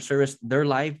customer service. They're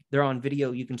live. They're on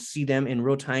video. You can see them in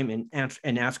real time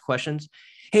and ask questions.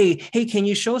 Hey, can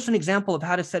you show us an example of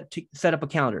how to set up a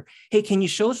calendar? Hey, can you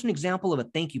show us an example of a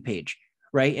thank you page?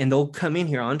 Right, and they'll come in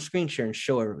here on screen share and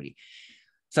show everybody.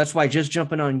 So that's why just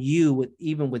jumping on you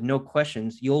even with no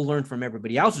questions, you'll learn from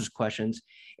everybody else's questions,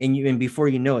 and before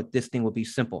you know it, this thing will be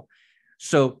simple.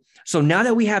 So now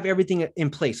that we have everything in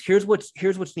place, here's what's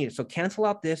needed. So cancel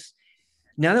out this.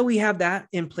 Now that we have that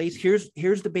in place, here's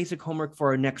the basic homework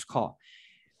for our next call.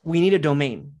 We need a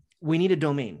domain.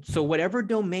 So whatever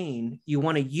domain you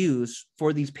want to use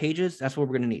for these pages, that's what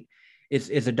we're going to need.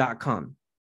 Is a .com.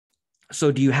 So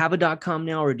do you have a .com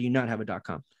now, or do you not have a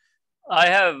 .com? I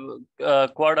have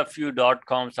quite a few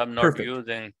 .coms I'm not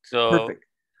using. So perfect.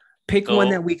 Pick one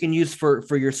that we can use for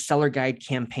your seller guide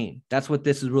campaign. That's what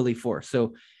this is really for.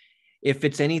 So if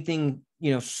it's anything,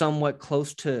 somewhat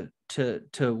close to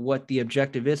what the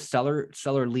objective is, seller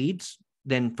leads,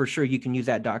 then for sure you can use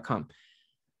that .com.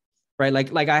 Right?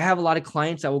 Like I have a lot of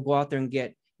clients that will go out there and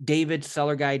get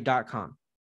davidsellerguide.com,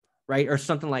 right? Or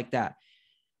something like that.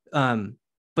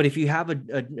 But if you have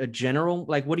a general,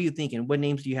 like, what are you thinking? What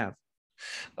names do you have?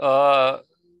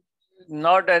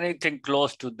 Not anything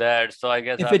close to that. So I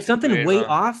guess if it's something way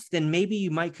off, then maybe you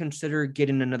might consider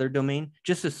getting another domain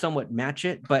just to somewhat match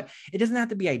it. But it doesn't have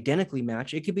to be identically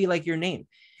matched. It could be like your name.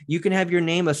 You can have your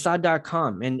name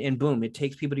Assad.com and boom, it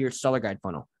takes people to your seller guide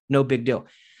funnel. No big deal.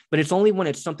 But it's only when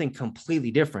it's something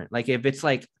completely different. Like if it's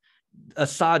like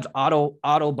Assad's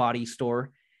auto body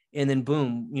store, and then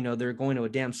boom, they're going to a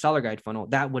damn seller guide funnel,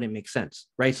 that wouldn't make sense,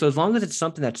 right? So as long as it's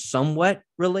something that's somewhat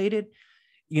related,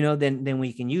 then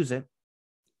we can use it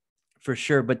for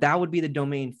sure. But that would be the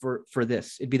domain for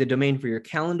this. It'd be the domain for your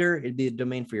calendar. It'd be the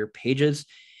domain for your pages.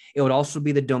 It would also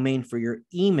be the domain for your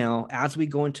email. As we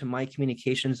go into my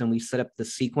communications and we set up the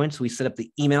sequence, we set up the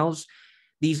emails.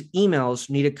 These emails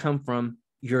need to come from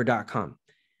your .com.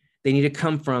 They need to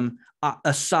come from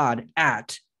Assad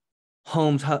at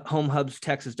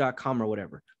homehubstexas.com or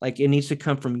whatever. Like it needs to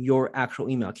come from your actual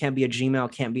email. It can't be a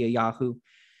Gmail, can't be a Yahoo.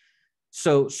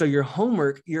 So your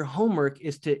homework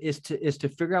is to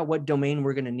figure out what domain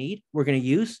we're going to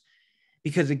use,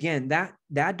 because again,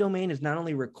 that domain is not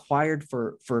only required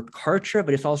for Kartra,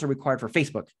 but it's also required for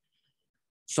Facebook.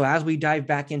 So as we dive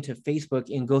back into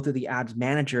Facebook and go through the ads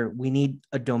manager, we need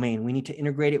a domain. We need to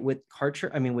integrate it with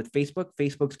Kartra. I mean, with Facebook.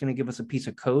 Facebook's going to give us a piece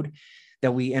of code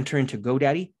that we enter into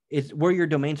GoDaddy. Where are your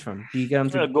domains from? Do you get them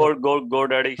through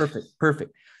GoDaddy?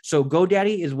 Perfect. So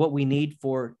GoDaddy is what we need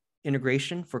for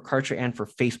integration for Kartra and for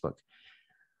Facebook.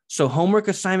 So homework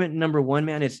assignment number one,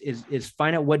 man, is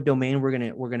find out what domain we're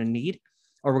gonna need,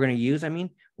 or we're gonna use. I mean,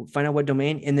 find out what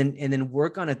domain, and then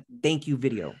work on a thank you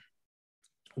video.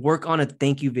 Work on a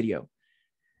thank you video.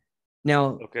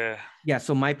 Now, okay, yeah.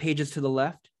 So my page is to the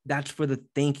left. That's for the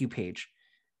thank you page.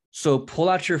 So pull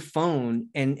out your phone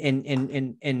and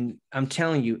I'm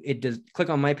telling you, it does. Click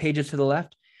on my pages to the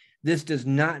left. This does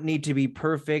not need to be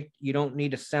perfect. You don't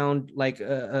need to sound like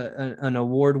an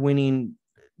award-winning,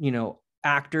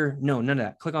 actor. No, none of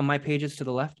that. Click on my pages to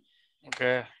the left.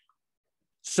 Okay.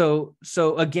 So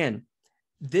again,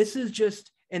 this is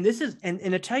just, and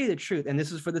to tell you the truth, and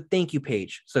this is for the thank you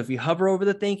page. So if you hover over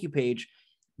the thank you page,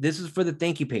 this is for the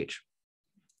thank you page.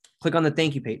 Click on the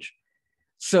thank you page.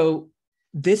 So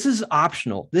this is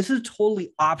optional. This is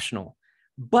totally optional,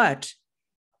 but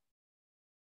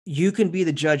you can be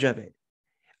the judge of it.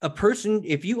 A person,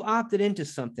 if you opted into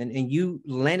something and you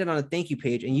landed on a thank you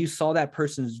page and you saw that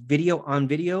person's video on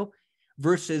video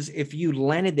versus if you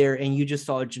landed there and you just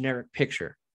saw a generic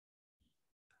picture,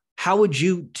 how would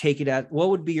you take it as, what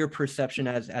would be your perception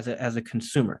as a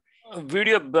consumer?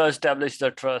 Video establish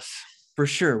the trust. For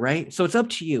sure, right? So it's up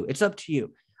to you. It's up to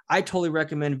you. I totally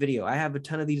recommend video. I have a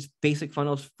ton of these basic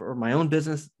funnels for my own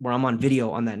business where I'm on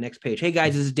video on that next page. Hey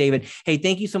guys, this is David. Hey,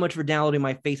 thank you so much for downloading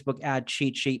my Facebook ad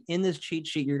cheat sheet. In this cheat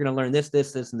sheet, you're going to learn this,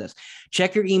 and this.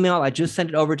 Check your email. I just sent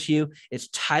it over to you. It's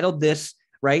titled this,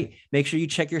 right? Make sure you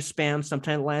check your spam.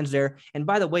 Sometimes it lands there. And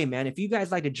by the way, man, if you guys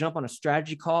like to jump on a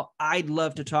strategy call, I'd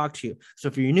love to talk to you. So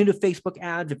if you're new to Facebook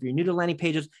ads, if you're new to landing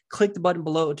pages, click the button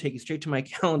below. It'll take you straight to my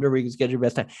calendar where you can schedule your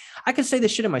best time. I can say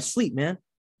this shit in my sleep, man.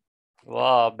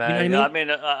 Wow, man! You know what I mean?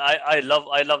 I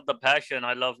love the passion.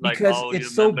 I love like because how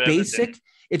it's so basic. Everything.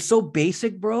 It's so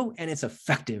basic, bro, and it's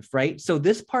effective, right? So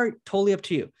this part totally up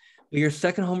to you. But your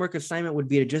second homework assignment would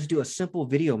be to just do a simple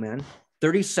video, man.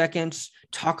 30 seconds.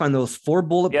 Talk on those 4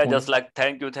 bullet points. Yeah, just like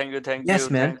thank you. Yes,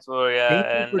 man. Thanks for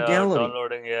and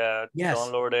downloading. Yeah, yes.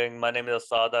 Downloading. My name is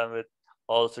Asad. I'm with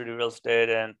All City Real Estate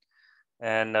and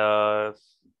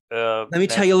let me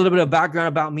tell you a little bit of background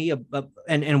about me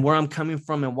and where I'm coming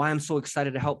from and why I'm so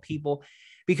excited to help people,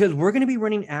 because we're going to be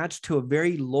running ads to a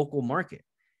very local market.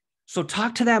 So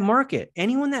talk to that market.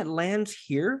 Anyone that lands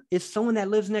here is someone that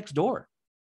lives next door.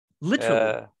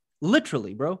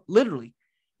 Literally, bro. Literally.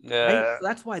 Yeah. Right? So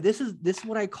that's why this is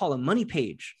what I call a money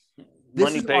page.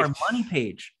 This is our money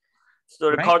page. So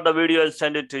record the video and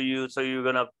send it to you. So you're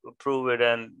going to approve it.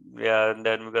 And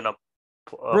then we're going to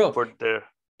put there.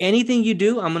 Anything you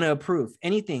do, I'm going to approve.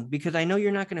 Anything, because I know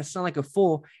you're not going to sound like a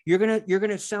fool. You're going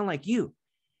to sound like you.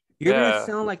 You're going to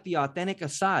sound like the authentic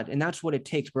Asad, and that's what it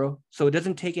takes, bro. So it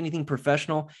doesn't take anything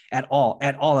professional at all.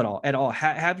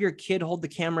 Have your kid hold the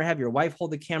camera, have your wife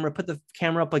hold the camera, put the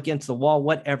camera up against the wall,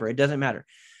 whatever. It doesn't matter.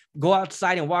 Go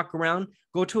outside and walk around.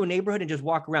 Go to a neighborhood and just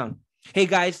walk around. Hey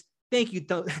guys, thank you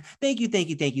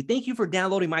for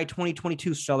downloading my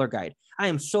 2022 seller guide. I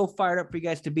am so fired up for you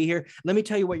guys to be here. Let me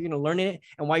tell you what you're going to learn in it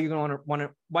and why you're going to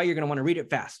want to read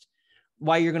it fast,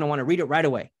 why you're going to want to read it right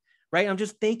away. Right? I'm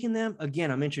just thanking them.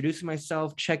 Again, I'm introducing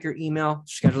myself. Check your email,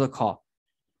 schedule a call.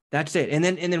 That's it. And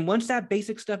then once that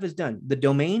basic stuff is done, the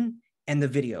domain and the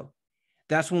video,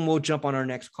 that's when we'll jump on our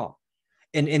next call.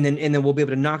 And then we'll be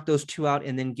able to knock those 2 out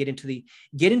and then get into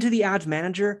the ads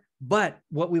manager. But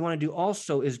what we want to do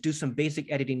also is do some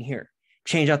basic editing here.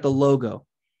 Change out the logo,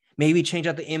 maybe change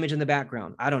out the image in the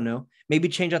background. I don't know. Maybe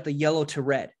change out the yellow to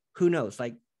red. Who knows?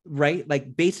 Like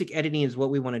basic editing is what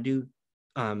we want to do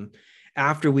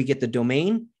after we get the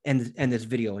domain and this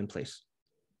video in place.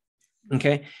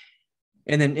 Okay.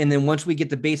 And then once we get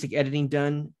the basic editing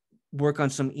done, work on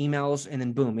some emails, and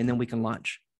then boom, and then we can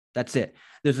launch. That's it.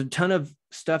 There's a ton of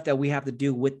stuff that we have to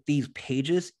do with these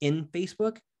pages in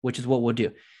Facebook, which is what we'll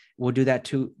do. We'll do that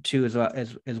too as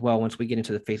well once we get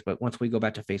into the Facebook, once we go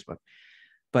back to Facebook.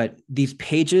 But these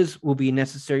pages will be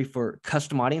necessary for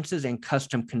custom audiences and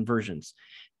custom conversions.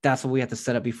 That's what we have to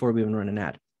set up before we even run an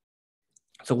ad.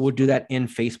 So we'll do that in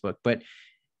Facebook, but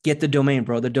get the domain,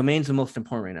 bro. The domain's the most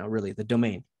important right now, really, the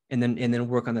domain. And then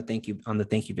work on the thank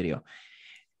you video.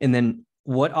 And then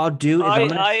what I'll do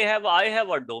is I have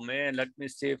a domain. Let me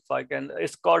see if I can.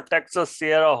 It's called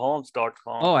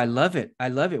TexasSierraHomes.com. Oh, I love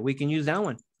it. We can use that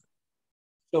one.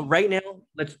 So right now,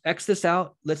 let's X this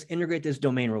out. Let's integrate this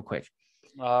domain real quick.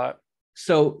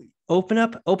 So open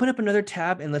up another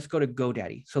tab and let's go to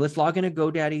GoDaddy. So let's log into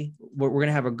GoDaddy. We're going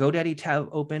to have a GoDaddy tab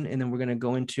open, and then we're going to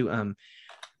go into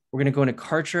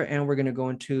Kartra, and we're going to go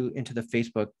into the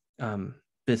Facebook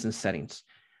business settings.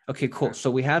 Okay, cool. So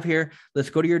we have here, let's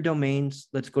go to your domains.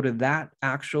 Let's go to that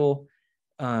actual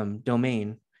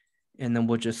domain, and then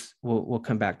we'll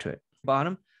come back to it.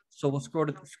 Bottom. So we'll scroll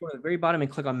to the very bottom and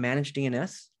click on Manage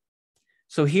DNS.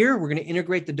 So here we're going to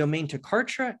integrate the domain to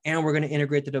Kartra, and we're going to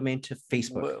integrate the domain to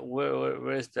Facebook.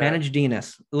 Where is that? Manage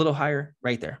DNS, a little higher,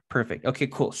 right there. Perfect. Okay,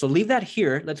 cool. So leave that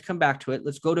here. Let's come back to it.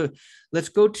 We'll do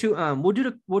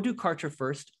Kartra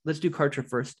first. Let's do Kartra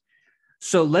first.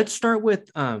 So let's start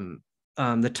with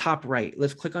the top right.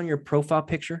 Let's click on your profile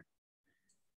picture,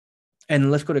 and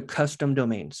let's go to custom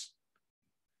domains.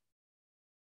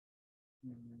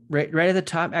 Right at the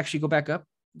top. Actually, go back up,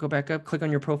 click on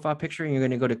your profile picture, and you're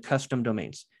going to go to custom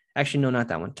domains. Actually, no, not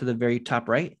that one. To the very top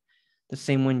right, the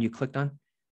same one you clicked on,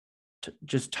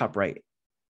 just top right,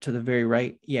 to the very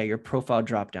right. Yeah, your profile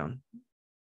drop down.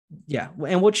 Yeah,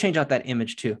 and we'll change out that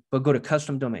image too, but go to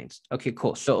custom domains. Okay,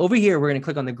 cool. So over here, we're going to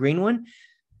click on the green one,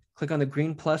 click on the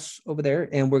green plus over there,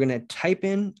 and we're going to type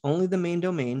in only the main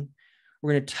domain.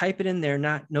 We're going to type it in there,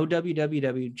 no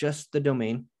www, just the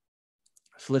domain.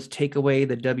 So let's take away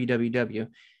the www.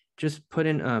 Just put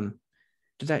in,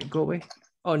 does that go away?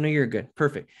 Oh, no, you're good.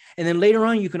 Perfect. And then later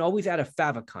on, you can always add a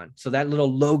favicon. So that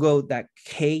little logo, that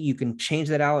K, you can change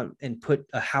that out and put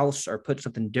a house or put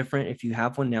something different. If you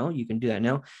have one now, you can do that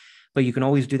now, but you can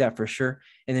always do that for sure.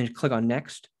 And then click on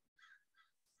next.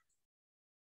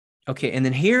 Okay. And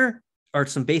then here are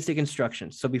some basic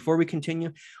instructions. So before we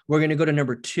continue, we're going to go to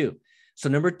number 2. So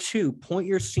number 2, point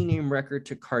your CNAME record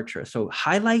to Kartra. So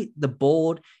highlight the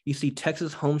bold. You see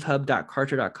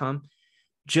texashomeshub.kartra.com.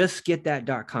 Just get that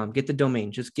 .com, get the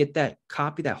domain, just get that,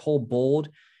 copy that whole bold,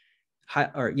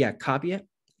 copy it.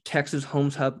 Texas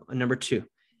Homes Hub, number 2,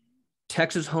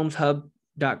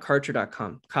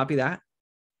 texashomeshub.kartra.com. Copy that.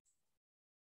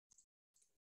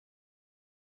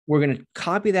 We're going to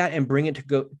copy that and bring it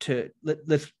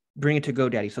let's bring it to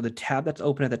GoDaddy. So the tab that's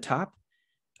open at the top.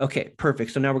 Okay,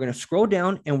 perfect. So now we're going to scroll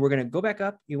down and we're going to go back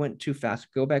up. You went too fast.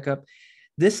 Go back up.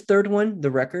 This third one, the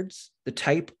records, the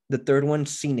type, the third one,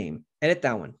 CNAME. Edit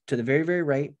that one to the very, very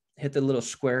right. Hit the little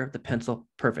square, the pencil.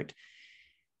 Perfect.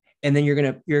 And then you're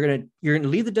gonna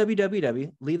leave the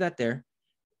www, leave that there.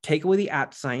 Take away the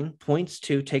 @ sign, points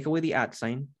to, take away the @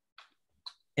 sign,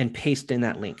 and paste in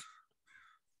that link.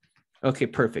 Okay,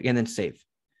 perfect. And then save.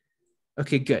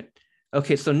 Okay, good.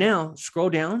 Okay, so now scroll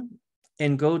down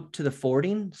and go to the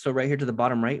forwarding. So right here to the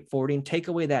bottom right, forwarding, take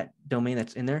away that domain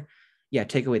that's in there. Yeah,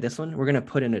 take away this one. We're going to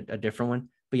put in a different one,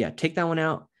 but yeah, take that one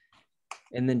out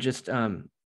and then just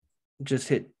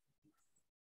hit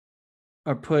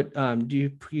or put, you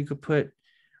could put,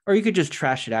 or you could just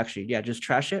trash it actually. Yeah, just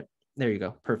trash it. There you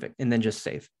go. Perfect. And then just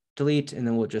save, delete, and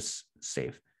then we'll just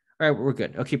save. All right, we're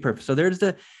good. Okay, perfect. So there's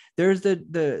the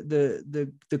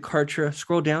Kartra.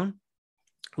 Scroll down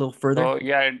a little further. Oh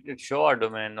yeah, it show our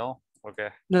domain, no? Okay.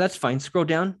 No, that's fine. Scroll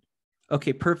down.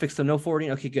 Okay, perfect. So no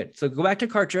forwarding. Okay, good. So go back to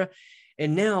Kartra.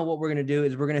 And now what we're going to do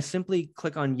is we're going to simply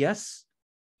click on yes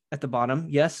at the bottom.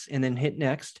 Yes. And then hit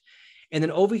next. And then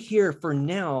over here for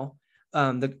now,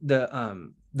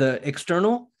 the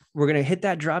external, we're going to hit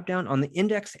that drop down on the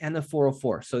index and the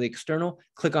 404. So the external,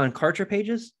 click on Kartra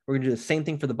pages. We're going to do the same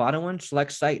thing for the bottom one.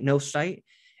 Select site, no site,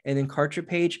 and then Kartra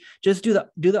page. Just do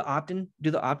the opt-in,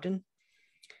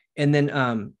 and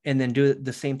then do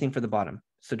the same thing for the bottom.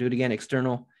 So do it again,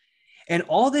 external. And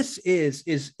all this is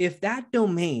if that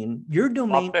domain, your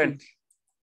domain, opt-in.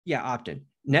 Opt-in.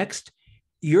 Next,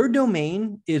 your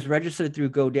domain is registered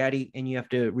through GoDaddy and you have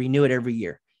to renew it every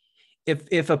year.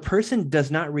 If a person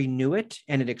does not renew it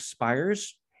and it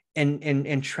expires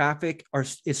and traffic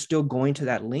is still going to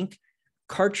that link,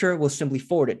 Kartra will simply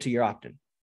forward it to your opt-in.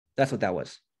 That's what that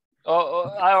was.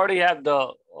 Oh, I already have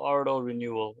the auto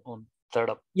renewal on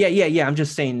setup. Yeah. I'm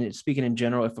just saying, speaking in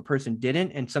general, if a person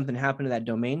didn't and something happened to that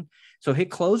domain, so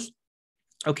hit close.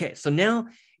 Okay, so now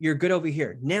you're good over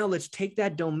here. Now let's take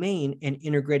that domain and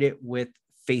integrate it with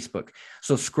Facebook.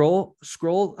 So scroll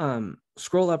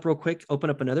up real quick, open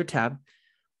up another tab.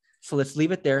 So let's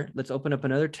leave it there. Let's open up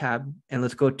another tab and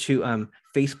let's go to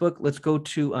Facebook. Let's go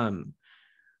to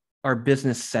our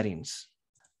business settings.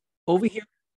 Over here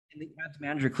in the ads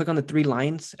manager, click on the 3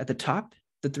 lines at the top,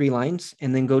 the 3 lines,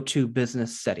 and then go to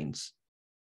business settings.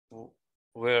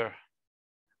 Where?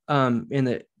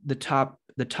 In the top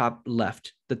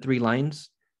left, the 3 lines.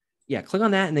 Yeah, click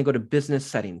on that and then go to business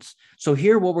settings. So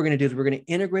here, what we're going to do is we're going to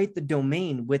integrate the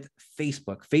domain with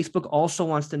Facebook. Facebook also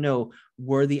wants to know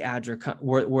where the ads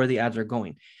are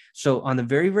going. So on the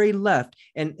very, very left,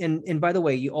 and by the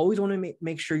way, you always want to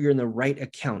make sure you're in the right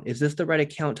account. Is this the right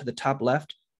account to the top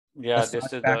left? Yeah,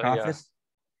 this is back the, yeah. office.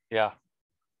 Yeah.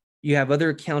 You have other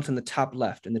accounts in the top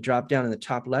left, and the drop down in the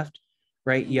top left,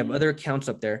 right? You have other accounts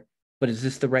up there, but is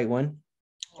this the right one?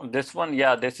 This one,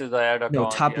 yeah, this is the ad account. No,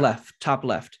 top left, top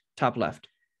left, top left.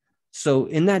 So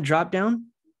in that drop down,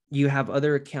 you have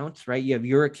other accounts, right? You have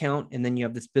your account, and then you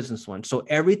have this business one. So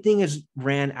everything is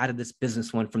ran out of this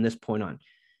business one from this point on,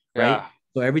 right? Yeah.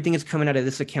 So everything is coming out of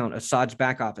this account, Assad's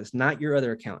back office, not your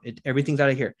other account. Everything's out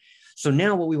of here. So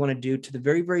now what we want to do to the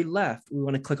very, very left, we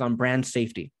want to click on brand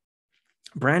safety.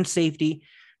 Brand safety,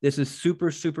 this is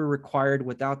super, super required.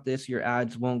 Without this, your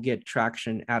ads won't get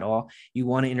traction at all. You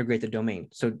want to integrate the domain.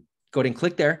 So go ahead and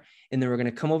click there. And then we're going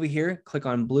to come over here, click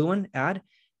on blue one, add.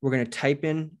 We're going to type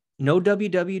in no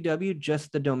www,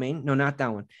 just the domain. No, not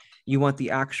that one. You want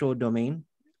the actual domain.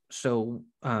 So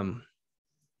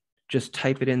just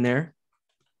type it in there.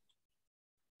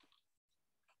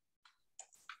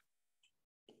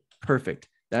 Perfect.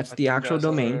 That's the actual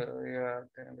domain.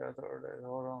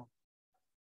 Hold on.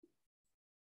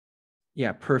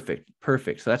 Yeah, perfect.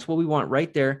 Perfect. So that's what we want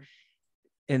right there.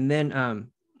 And then,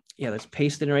 yeah, let's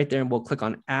paste it right there and we'll click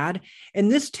on add.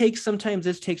 And sometimes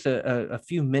this takes a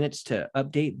few minutes to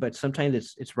update, but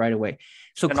sometimes it's right away.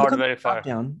 So click on the drop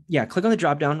down. Yeah, click on the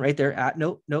drop down right there.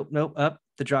 Nope, up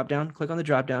the drop down, click on the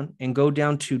drop down and go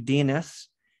down to DNS.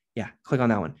 Yeah, click on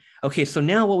that one. Okay, so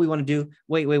now what we want to do,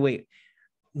 wait.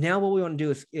 Now what we want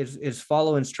to do is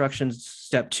follow instructions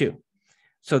step 2.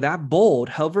 So that bold,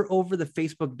 hover over the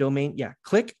Facebook domain. Yeah,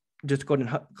 click, just go ahead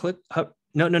and click.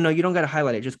 No, you don't got to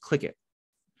highlight it. Just click it.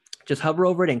 Just hover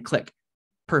over it and click.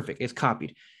 Perfect, it's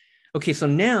copied. Okay, so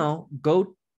now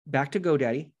go back to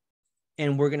GoDaddy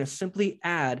and we're gonna simply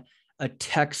add a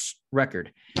text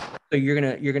record. So you're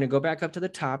gonna go back up to the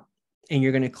top and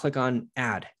you're gonna click on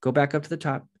add. Go back up to the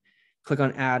top, click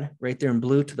on add right there in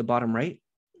blue to the bottom right.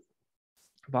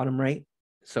 Bottom right.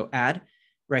 So add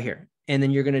right here. And then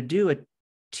you're gonna do a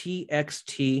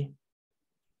TXT.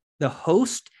 The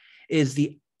host is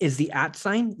the @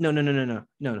 sign. No.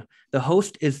 The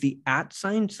host is the @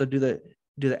 sign. So do the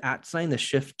 @ sign, the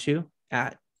shift 2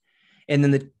 @ and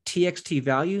then the TXT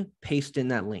value, paste in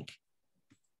that link.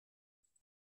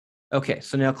 Okay,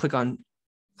 so now click on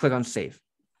save.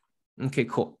 Okay,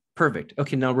 cool. Perfect.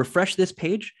 Okay, now refresh this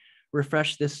page.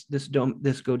 Refresh this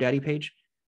GoDaddy page.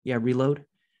 Yeah, reload.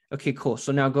 Okay, cool.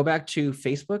 So now go back to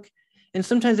Facebook. And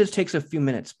sometimes this takes a few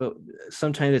minutes, but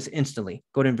sometimes it's instantly.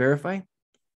 Go ahead and verify.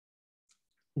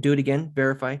 Do it again,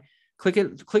 verify. Click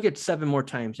it 7 more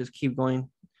times. Just keep going.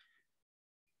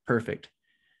 Perfect.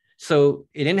 So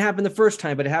it didn't happen the first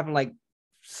time, but it happened like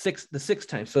the sixth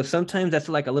time. So sometimes that's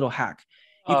like a little hack.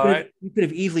 You could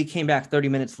have easily came back 30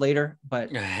 minutes later,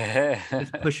 but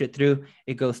just push it through.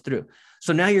 It goes through.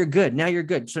 So now you're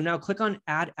good. So now click on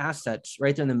add assets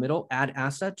right there in the middle. Add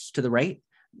assets to the right.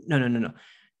 No.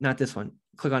 Not this one.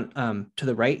 Click on to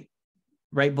the right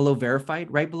below verified,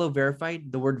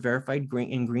 the word verified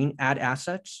in green, add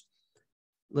assets,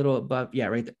 little above. Yeah,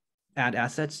 right there, add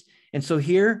assets. And so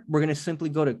here we're going to simply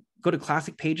go to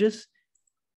classic pages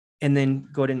and then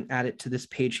go ahead and add it to this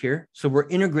page here. So we're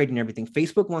integrating everything.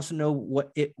 Facebook wants to know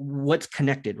what's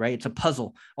connected, right? It's a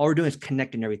puzzle. All we're doing is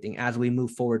connecting everything as we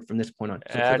move forward from this point on.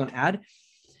 So click on add,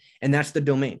 and that's the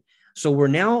domain. So we're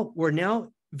now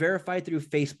verified through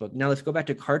Facebook. Now let's go back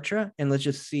to Kartra and let's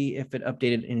just see if it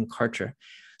updated in Kartra.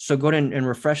 So go ahead and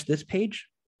refresh this page.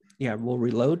 Yeah, we'll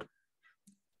reload.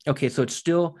 Okay, so it's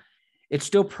still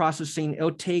processing.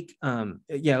 It'll take,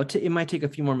 it might take a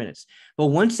few more minutes, but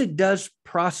once it does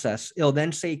process, it'll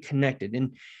then say connected.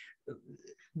 And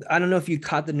I don't know if you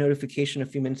caught the notification a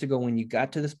few minutes ago when you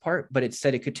got to this part, but it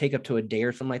said it could take up to a day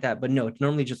or something like that. But no, it's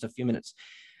normally just a few minutes.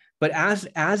 But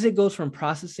as it goes from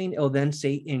processing, it'll then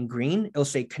say in green, it'll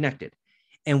say connected.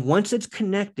 And once it's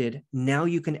connected, now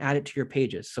you can add it to your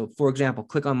pages. So for example,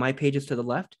 click on my pages to the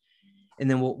left, and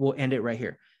then we'll end it right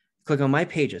here. Click on my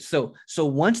pages. So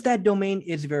once that domain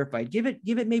is verified, give it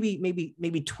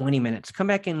maybe 20 minutes. Come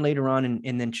back in later on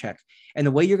and then check. And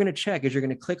the way you're going to check is you're going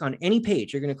to click on any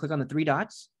page. You're going to click on the 3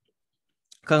 dots.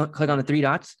 Click on the 3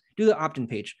 dots. Do the opt-in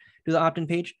page.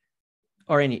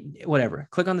 Or whatever.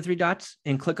 Click on the 3 dots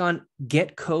and click on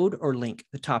get code or link,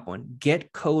 the top one,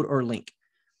 get code or link.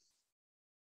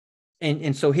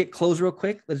 And so hit close real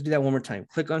quick. Let's do that one more time.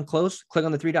 Click on close, click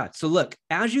on the 3 dots. So look,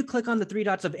 as you click on the 3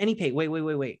 dots of any page,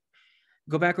 wait.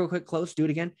 Go back real quick, close, do it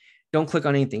again. Don't click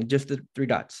on anything, just the 3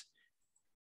 dots.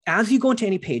 As you go into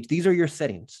any page, these are your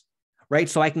settings, right?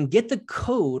 So I can get the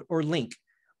code or link,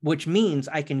 which means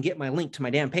I can get my link to my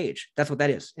damn page. That's what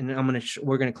that is. And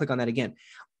we're going to click on that again.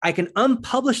 I can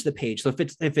unpublish the page. So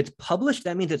if it's published,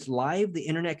 that means it's live. The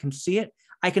internet can see it.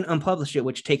 I can unpublish it,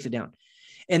 which takes it down.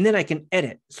 And then I can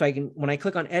edit. So when I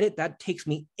click on edit, that takes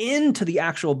me into the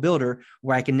actual builder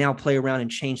where I can now play around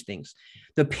and change things.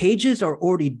 The pages are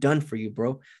already done for you,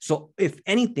 bro. So if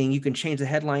anything, you can change the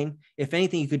headline. If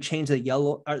anything, you could change the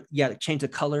change the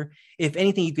color. If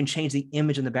anything, you can change the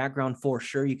image in the background for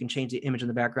sure. You can change the image in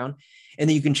the background, and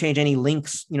then you can change any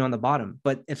links, on the bottom.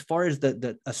 But as far as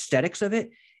the aesthetics of it,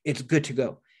 it's good to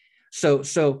go. So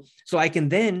I can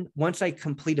then, once I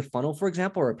complete a funnel, for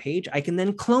example, or a page, I can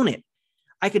then clone it.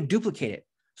 I can duplicate it.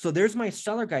 So there's my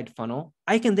seller guide funnel.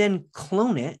 I can then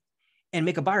clone it and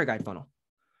make a buyer guide funnel.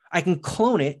 I can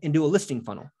clone it and do a listing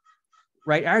funnel,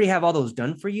 right? I already have all those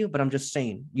done for you, but I'm just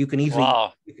saying you can easily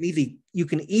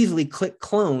click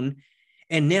clone,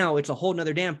 and now it's a whole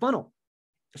nother damn funnel.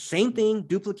 Same thing,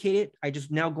 duplicate it. I just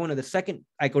now go into the second.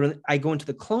 I go into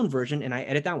the clone version and I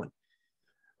edit that one.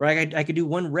 Right? I could do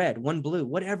one red, one blue,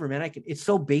 whatever, man. It's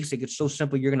so basic. It's so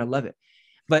simple. You're gonna love it.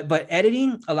 But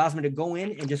editing allows me to go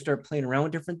in and just start playing around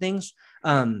with different things.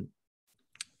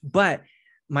 But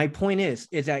my point is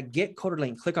that get coder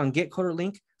link, click on get coder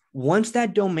link. Once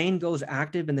that domain goes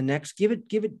active in the next, give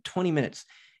it 20 minutes,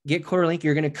 get coder link.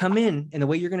 You're going to come in, and the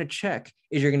way you're going to check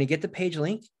is you're going to get the page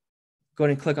link, go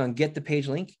ahead and click on get the page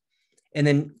link, and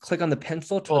then click on the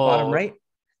pencil to the bottom right.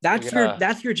 That's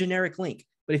your generic link.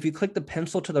 But if you click the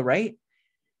pencil to the right,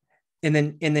 and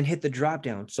then hit the drop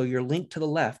down. So your link to the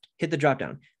left, hit the drop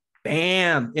down.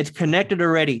 Bam, it's connected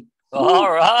already.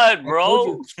 All right,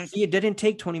 bro. See, it didn't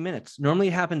take 20 minutes. Normally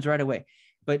it happens right away,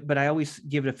 but I always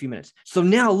give it a few minutes. So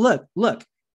now look,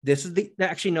 this is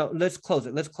let's close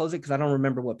it. Let's close it because I don't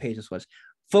remember what page this was.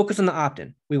 Focus on the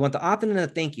opt-in. We want the opt-in and the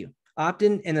thank you.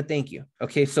 Opt-in and the thank you.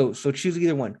 Okay, so choose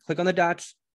either one. Click on the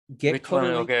dots, get coder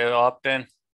link. Okay, opt-in.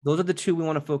 Those are the two we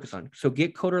want to focus on. So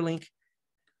get coder link.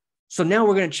 So now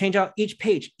we're going to change out each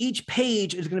page. Each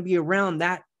page is going to be around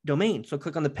that domain. So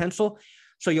click on the pencil.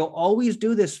 So you'll always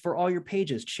do this for all your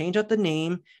pages. Change out the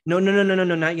name. No,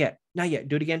 not yet. Not yet.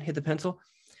 Do it again. Hit the pencil.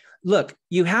 Look,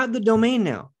 you have the domain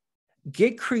now.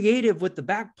 Get creative with the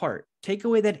back part. Take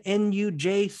away that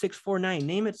NUJ649.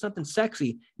 Name it something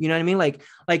sexy. You know what I mean? Like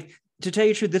to tell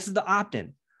you the truth, this is the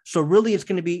opt-in. So really it's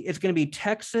going to be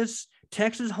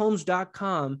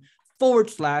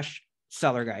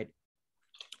texashomes.com/seller guide.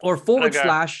 Or /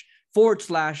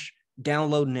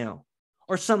 download now,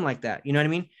 or something like that. You know what I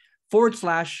mean? /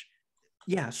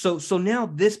 yeah. So now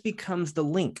this becomes the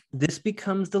link.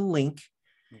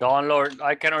 Download.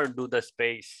 I cannot do the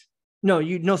space. No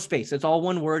space. It's all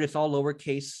one word. It's all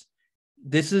lowercase.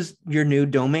 This is your new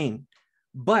domain.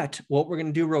 But what we're going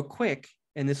to do real quick,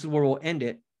 and this is where we'll end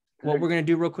it. What we're going to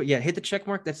do real quick. Yeah. Hit the check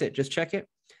mark. That's it. Just check it.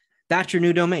 That's your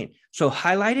new domain. So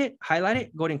highlight it. Go ahead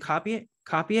and copy it.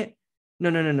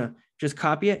 No. Just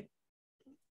copy it.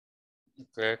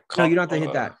 Okay. No, you don't have to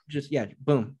hit that. Just,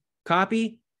 boom.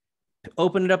 Copy.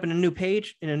 Open it up in a new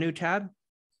page, in a new tab.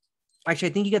 Actually,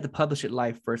 I think you got to publish it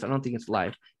live first. I don't think it's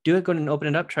live. Do it. Go ahead and open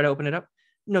it up. Try to open it up.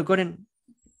 No, go ahead and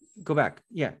go back.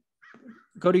 Yeah.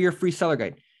 Go to your free seller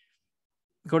guide.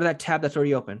 Go to that tab that's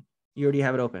already open. You already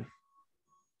have it open.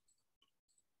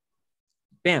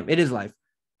 Bam. It is live.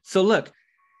 So look,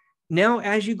 now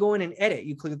as you go in and edit,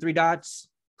 you click the three dots,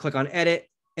 click on edit,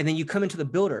 and then you come into the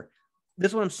builder.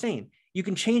 This is what I'm saying. You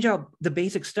can change out the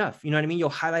basic stuff. You know what I mean? You'll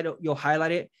highlight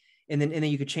it, and then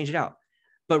you could change it out.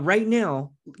 But right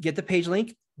now, get the page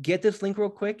link. Get this link real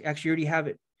quick. Actually, you already have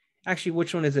it. Actually,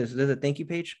 which one is this? Is this a thank you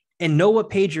page? And know what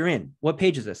page you're in. What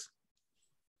page is this?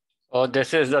 Oh,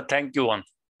 this is the thank you one.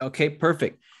 Okay,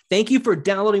 perfect. Thank you for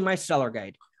downloading my seller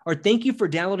guide, or thank you for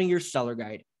downloading your seller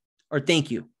guide, or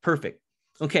thank you. Perfect.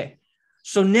 Okay.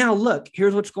 So now look,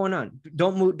 here's what's going on.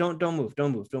 Don't move.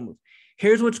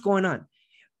 Here's what's going on.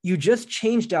 You just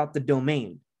changed out the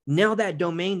domain. Now that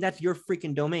domain, that's your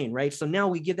freaking domain, right? So now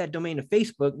we give that domain to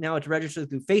Facebook. Now it's registered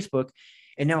through Facebook.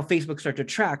 And now Facebook starts to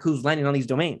track who's landing on these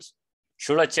domains.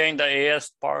 Should I change the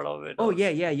AS part of it? Oh,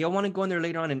 yeah. You'll want to go in there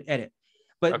later on and edit.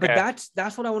 But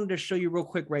that's what I wanted to show you real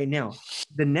quick right now.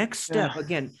 The next step,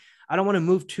 again, I don't want to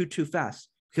move too fast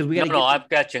because we got to I'm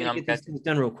catching. This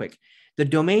done real quick. The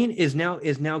domain is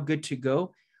now good to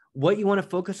go. What you want to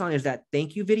focus on is that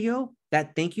thank you video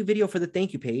for the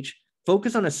thank you page.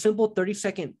 Focus on a simple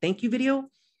 30-second thank you video.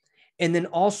 And then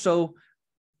also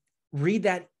read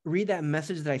that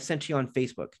message that I sent you on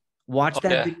Facebook. Watch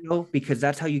that video because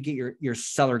that's how you get your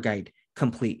seller guide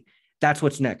complete. That's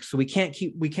what's next. So we can't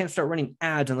start running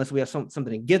ads unless we have something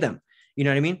to give them. You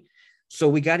know what I mean? So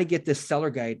we got to get this seller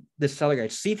guide.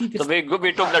 See if you can. So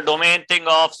we took the domain thing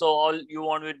off. So all you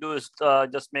want me to do is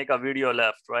just make a video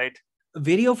left, right? A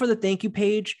video for the thank you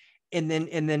page and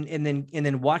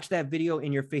then watch that video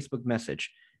in your Facebook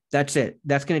message. That's it.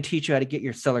 That's going to teach you how to get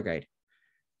your seller guide.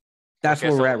 That's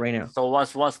where we're at right now. So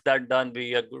once that done,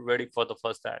 we are ready for the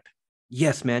first ad.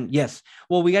 Yes, man. Yes.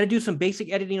 Well, we got to do some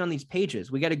basic editing on these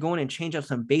pages. We got to go in and change out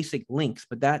some basic links,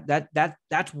 but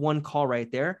that's one call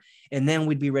right there. And then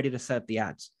we'd be ready to set up the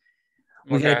ads.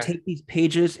 We got to take these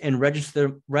pages and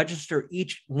register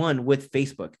each one with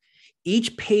Facebook.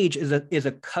 Each page is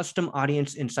a custom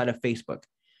audience inside of Facebook.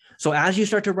 So as you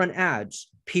start to run ads,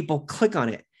 people click on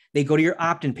it. They go to your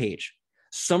opt-in page.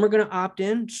 Some are going to opt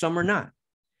in, some are not.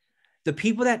 The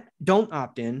people that don't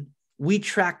opt in, we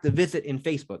track the visit in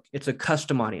Facebook. It's a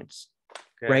custom audience,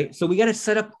 right? So we got to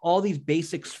set up all these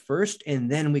basics first, and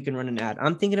then we can run an ad.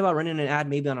 I'm thinking about running an ad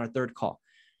maybe on our third call.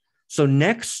 So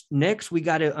next we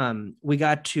got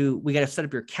to set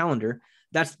up your calendar.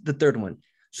 That's the third one.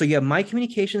 So you have my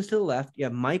communications to the left, you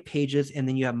have my pages, and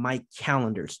then you have my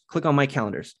calendars. Click on my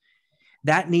calendars.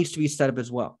 That needs to be set up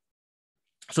as well.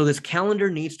 So this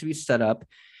calendar needs to be set up.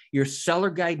 Your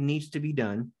seller guide needs to be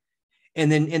done. And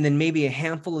then maybe a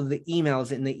handful of the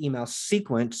emails in the email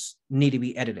sequence need to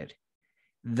be edited.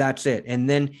 That's it. And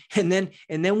then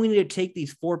we need to take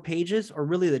these 4 pages, or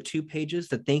really the 2 pages,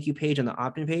 the thank you page and the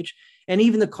opt-in page, and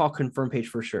even the call confirm page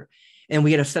for sure. And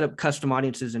we got to set up custom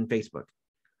audiences in Facebook.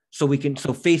 So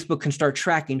Facebook can start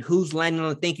tracking who's landing on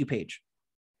the thank you page.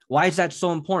 Why is that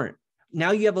so important?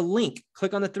 Now you have a link.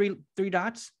 Click on the three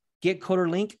dots, get coder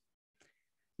link.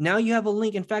 Now you have a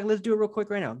link. In fact, let's do it real quick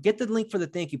right now. Get the link for the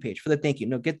thank you page, for the thank you.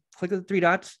 No, click the 3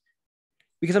 dots,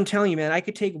 because I'm telling you, man, I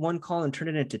could take one call and turn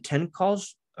it into 10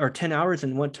 calls or 10 hours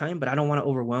in one time, but I don't want to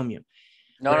overwhelm you.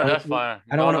 No, that's fine.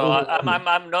 I don't want to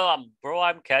overwhelm you.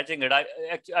 I'm catching it.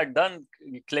 I've done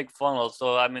ClickFunnels,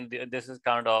 so I mean, this is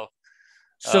kind of.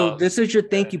 So this is your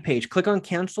thank you page. Click on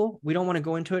cancel. We don't want to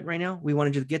go into it right now. We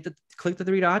want to just click the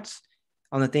 3 dots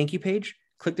on the thank you page,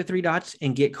 click the 3 dots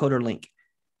and get coder link.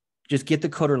 Just get the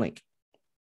coder link.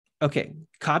 Okay,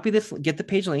 copy this, get the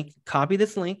page link, copy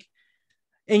this link.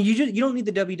 And you don't need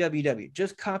the www.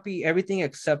 Just copy everything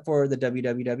except for the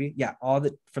www. Yeah, all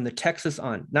from the Texas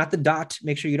on, not the dot.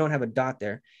 Make sure you don't have a dot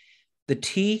there. The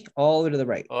T all the way to the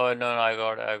right. Oh no, I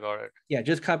got it. Yeah,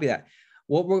 just copy that.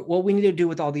 What we need to do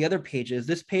with all the other pages,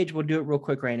 this page, we'll do it real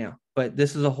quick right now, but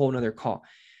this is a whole nother call.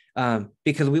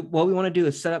 Because what we want to do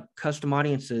is set up custom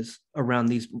audiences around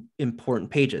these important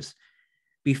pages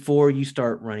before you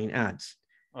start running ads.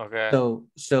 Okay.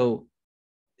 So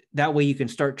that way you can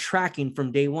start tracking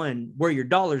from day one where your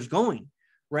dollar's going,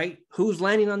 right? Who's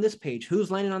landing on this page?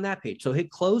 Who's landing on that page? So hit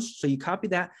close. So you copy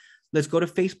that. Let's go to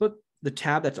Facebook, the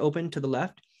tab that's open to the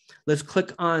left. Let's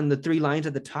click on the 3 lines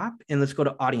at the top and let's go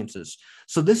to audiences.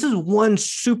 So this is one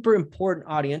super important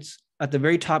audience at the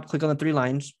very top. Click on the 3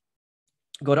 lines,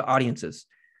 go to audiences.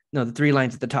 No, the 3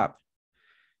 lines at the top.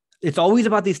 It's always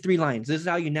about these 3 lines. This is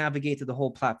how you navigate through the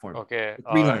whole platform. Okay.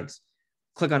 3 lines.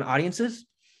 Click on audiences.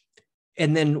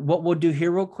 And then what we'll do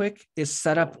here real quick is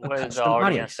set up a custom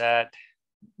audience.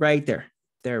 Right there.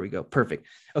 There we go. Perfect.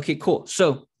 Okay, cool.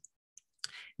 So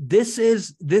this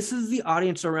is the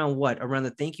audience around what? Around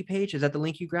the thank you page. Is that the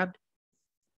link you grabbed?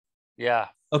 Yeah.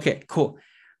 Okay, cool.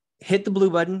 Hit the blue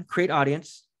button, create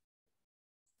audience,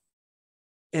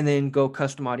 and then go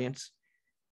custom audience,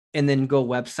 and then go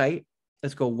website.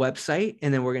 Let's go website,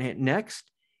 and then we're going to hit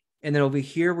next. And then over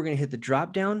here, we're going to hit the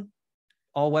drop down,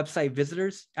 all website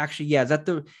visitors. Actually, yeah,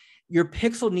 your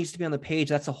pixel needs to be on the page.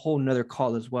 That's a whole nother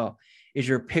call as well, is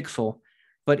your pixel.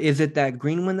 But is it that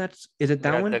green one? Is it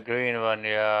that one? The green one,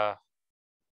 yeah.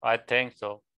 I think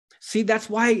so. See, that's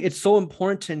why it's so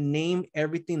important to name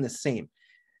everything the same.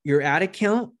 Your ad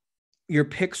account, your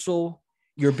pixel,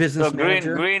 your business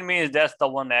manager. Green means that's the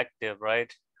one active,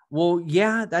 right? Well,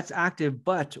 yeah, that's active,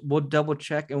 but we'll double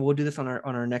check, and we'll do this on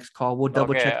our next call. We'll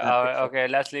double check. Okay,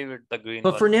 let's leave it the green.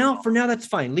 But for now, that's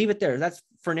fine. Leave it there. That's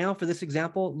for now. For this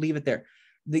example, leave it there.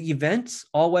 The events,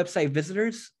 all website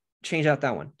visitors, change out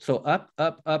that one. So up,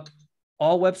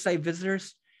 all website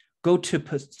visitors, go to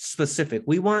specific.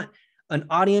 We want an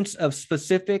audience of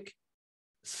specific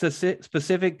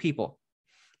people.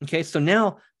 Okay, so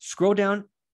now scroll down.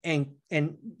 And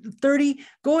 30,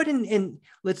 go ahead and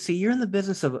let's see, you're in the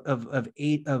business of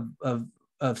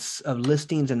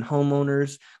listings and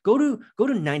homeowners. Go to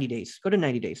 90 days. Go to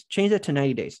 90 days. Change that to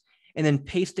 90 days, and then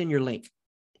paste in your link.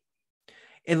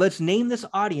 And let's name this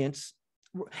audience.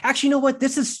 Actually, you know what?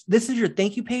 This is your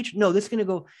thank you page. No, this is gonna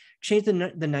go change the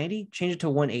 90, change it to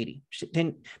 180,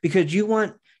 because you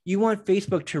want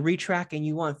Facebook to retrack, and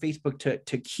you want Facebook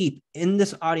to keep in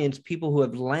this audience people who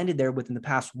have landed there within the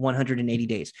past 180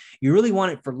 days. You really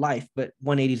want it for life, but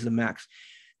 180 is the max.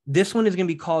 This one is going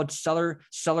to be called seller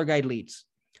guide leads.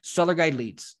 Seller guide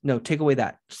leads. No, take away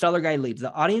that. Seller guide leads.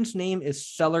 The audience name is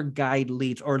seller guide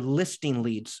leads or listing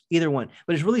leads, either one.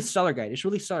 But it's really seller guide. It's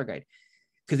really seller guide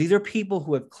because these are people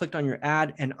who have clicked on your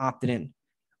ad and opted in,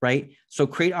 right? So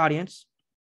create audience.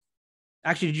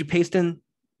 Actually, did you paste in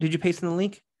the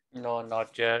link? No,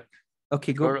 not yet.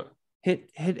 Okay, go hit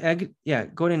egg. Yeah,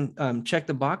 go ahead and check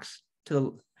the box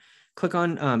click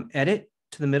on edit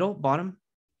to the middle bottom.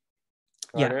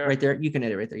 Right yeah, there. right there. You can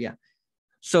edit right there. Yeah.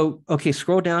 So, okay,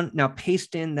 scroll down. Now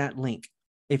paste in that link.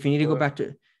 If you need to go back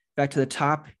to the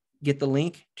top, get the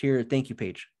link to your thank you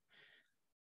page.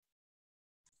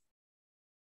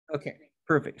 Okay,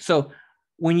 perfect. So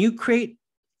when you create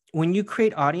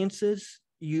audiences,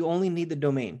 you only need the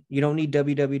domain. You don't need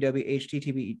www,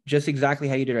 http, just exactly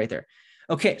how you did right there.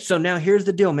 Okay, so now here's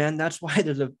the deal, man. That's why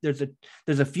there's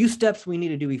a few steps we need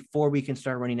to do before we can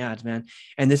start running ads, man.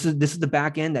 And this is the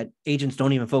back end that agents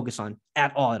don't even focus on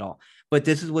at all. But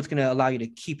this is what's going to allow you to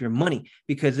keep your money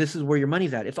because this is where your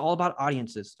money's at. It's all about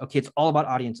audiences. Okay, it's all about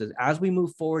audiences. As we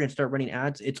move forward and start running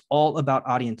ads, it's all about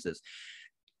audiences.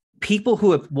 People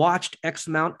who have watched X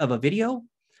amount of a video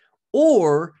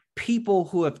or people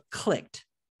who have clicked.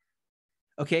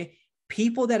 Okay,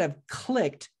 people that have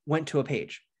clicked went to a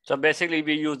page. So basically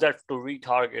we use that to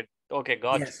retarget. Okay,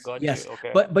 got you.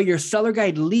 Okay. But your seller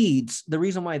guide leads, the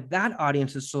reason why that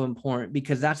audience is so important,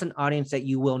 because that's an audience that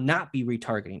you will not be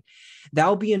retargeting. That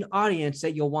will be an audience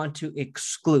that you'll want to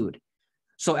exclude.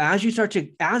 So as you start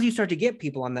to get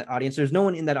people on that audience, there's no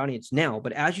one in that audience now,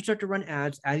 but as you start to run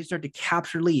ads, as you start to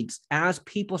capture leads, as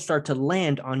people start to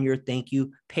land on your thank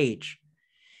you page,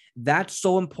 that's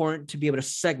so important to be able to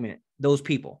segment those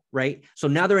people, right? So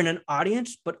now they're in an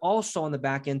audience, but also on the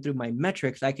back end through my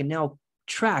metrics, I can now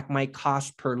track my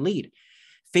cost per lead.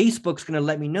 Facebook's going to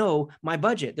let me know my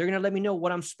budget. They're going to let me know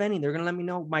what I'm spending. They're going to let me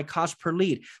know my cost per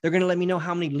lead. They're going to let me know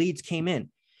how many leads came in.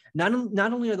 Not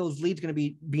only are those leads going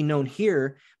to be known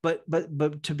here, but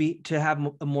to have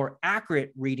a more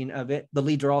accurate reading of it, the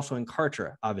leads are also in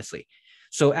Kartra, obviously.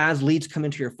 So as leads come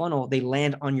into your funnel, they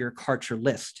land on your Kartra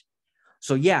list.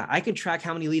 So yeah, I can track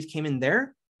how many leads came in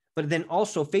there, but then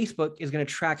also Facebook is going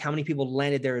to track how many people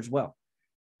landed there as well.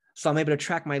 So I'm able to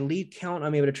track my lead count.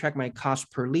 I'm able to track my cost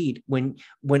per lead when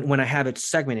I have it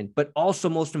segmented. But also,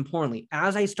 most importantly,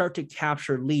 as I start to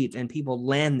capture leads and people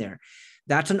land there,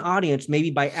 that's an audience, maybe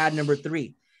by ad number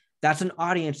 3, that's an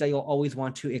audience that you'll always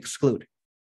want to exclude.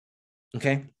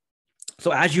 Okay.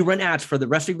 So as you run ads for the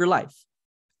rest of your life,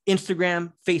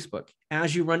 Instagram, Facebook,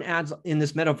 as you run ads in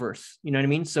this metaverse, you know what I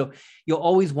mean? So you'll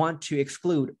always want to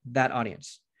exclude that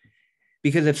audience.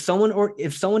 Because if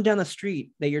someone down the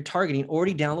street that you're targeting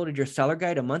already downloaded your seller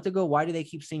guide a month ago, why do they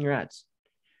keep seeing your ads?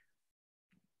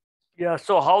 Yeah.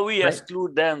 So how we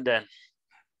exclude them then?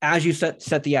 As you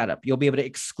set the ad up, you'll be able to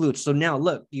exclude. So now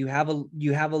look, you have a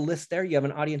list there. You have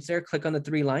an audience there. Click on the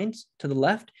 3 lines to the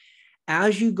left.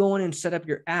 As you go in and set up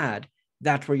your ad,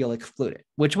 that's where you'll exclude it,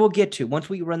 which we'll get to. Once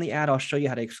we run the ad, I'll show you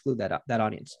how to exclude that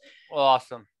audience.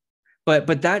 Awesome.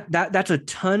 But that's a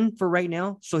ton for right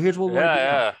now. So here's what we want to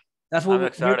do now. That's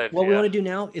what we want to do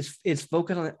now is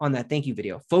focus on that thank you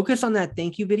video. Focus on that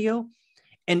thank you video.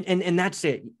 And that's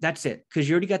it. That's it. Because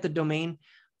you already got the domain.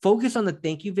 Focus on the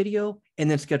thank you video and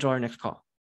then schedule our next call.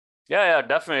 Yeah,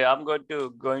 definitely. I'm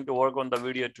going to work on the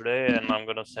video today and I'm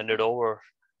going to send it over.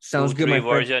 Sounds good, my friend.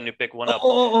 Version, you pick one up.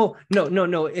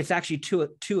 No. It's actually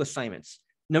two assignments.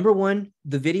 Number 1,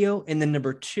 the video, and then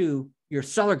number 2, your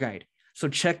seller guide. So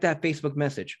check that Facebook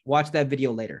message. Watch that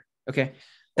video later. Okay.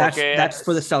 That's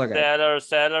for the seller guide.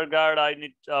 Seller guide I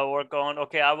need to work on.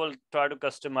 Okay, I will try to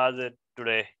customize it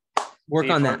today. Work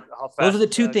on that. Those are the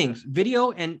 2 things: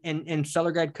 video and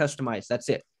seller guide customized. That's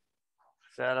it.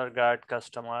 Seller guide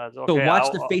customized. Okay, so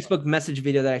watch the Facebook message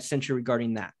video that I sent you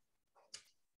regarding that.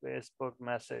 Facebook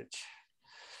message.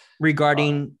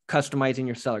 Regarding customizing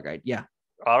your seller guide. Yeah.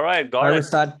 All right, got it.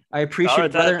 Rashad, I appreciate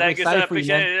it, brother. Thank you, sir.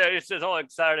 Appreciate it. It's so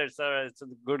excited, sir. It's a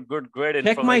great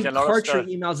information. Check my Kartra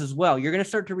emails as well. You're going to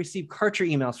start to receive Kartra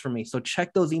emails from me. So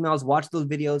check those emails, watch those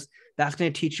videos. That's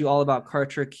going to teach you all about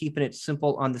Kartra, keeping it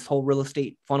simple on this whole real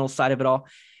estate funnel side of it all,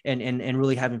 and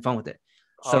really having fun with it.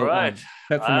 So, all right.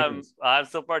 I'm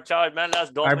super charged, man. Let's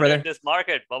dominate this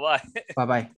market. Bye-bye. Bye-bye.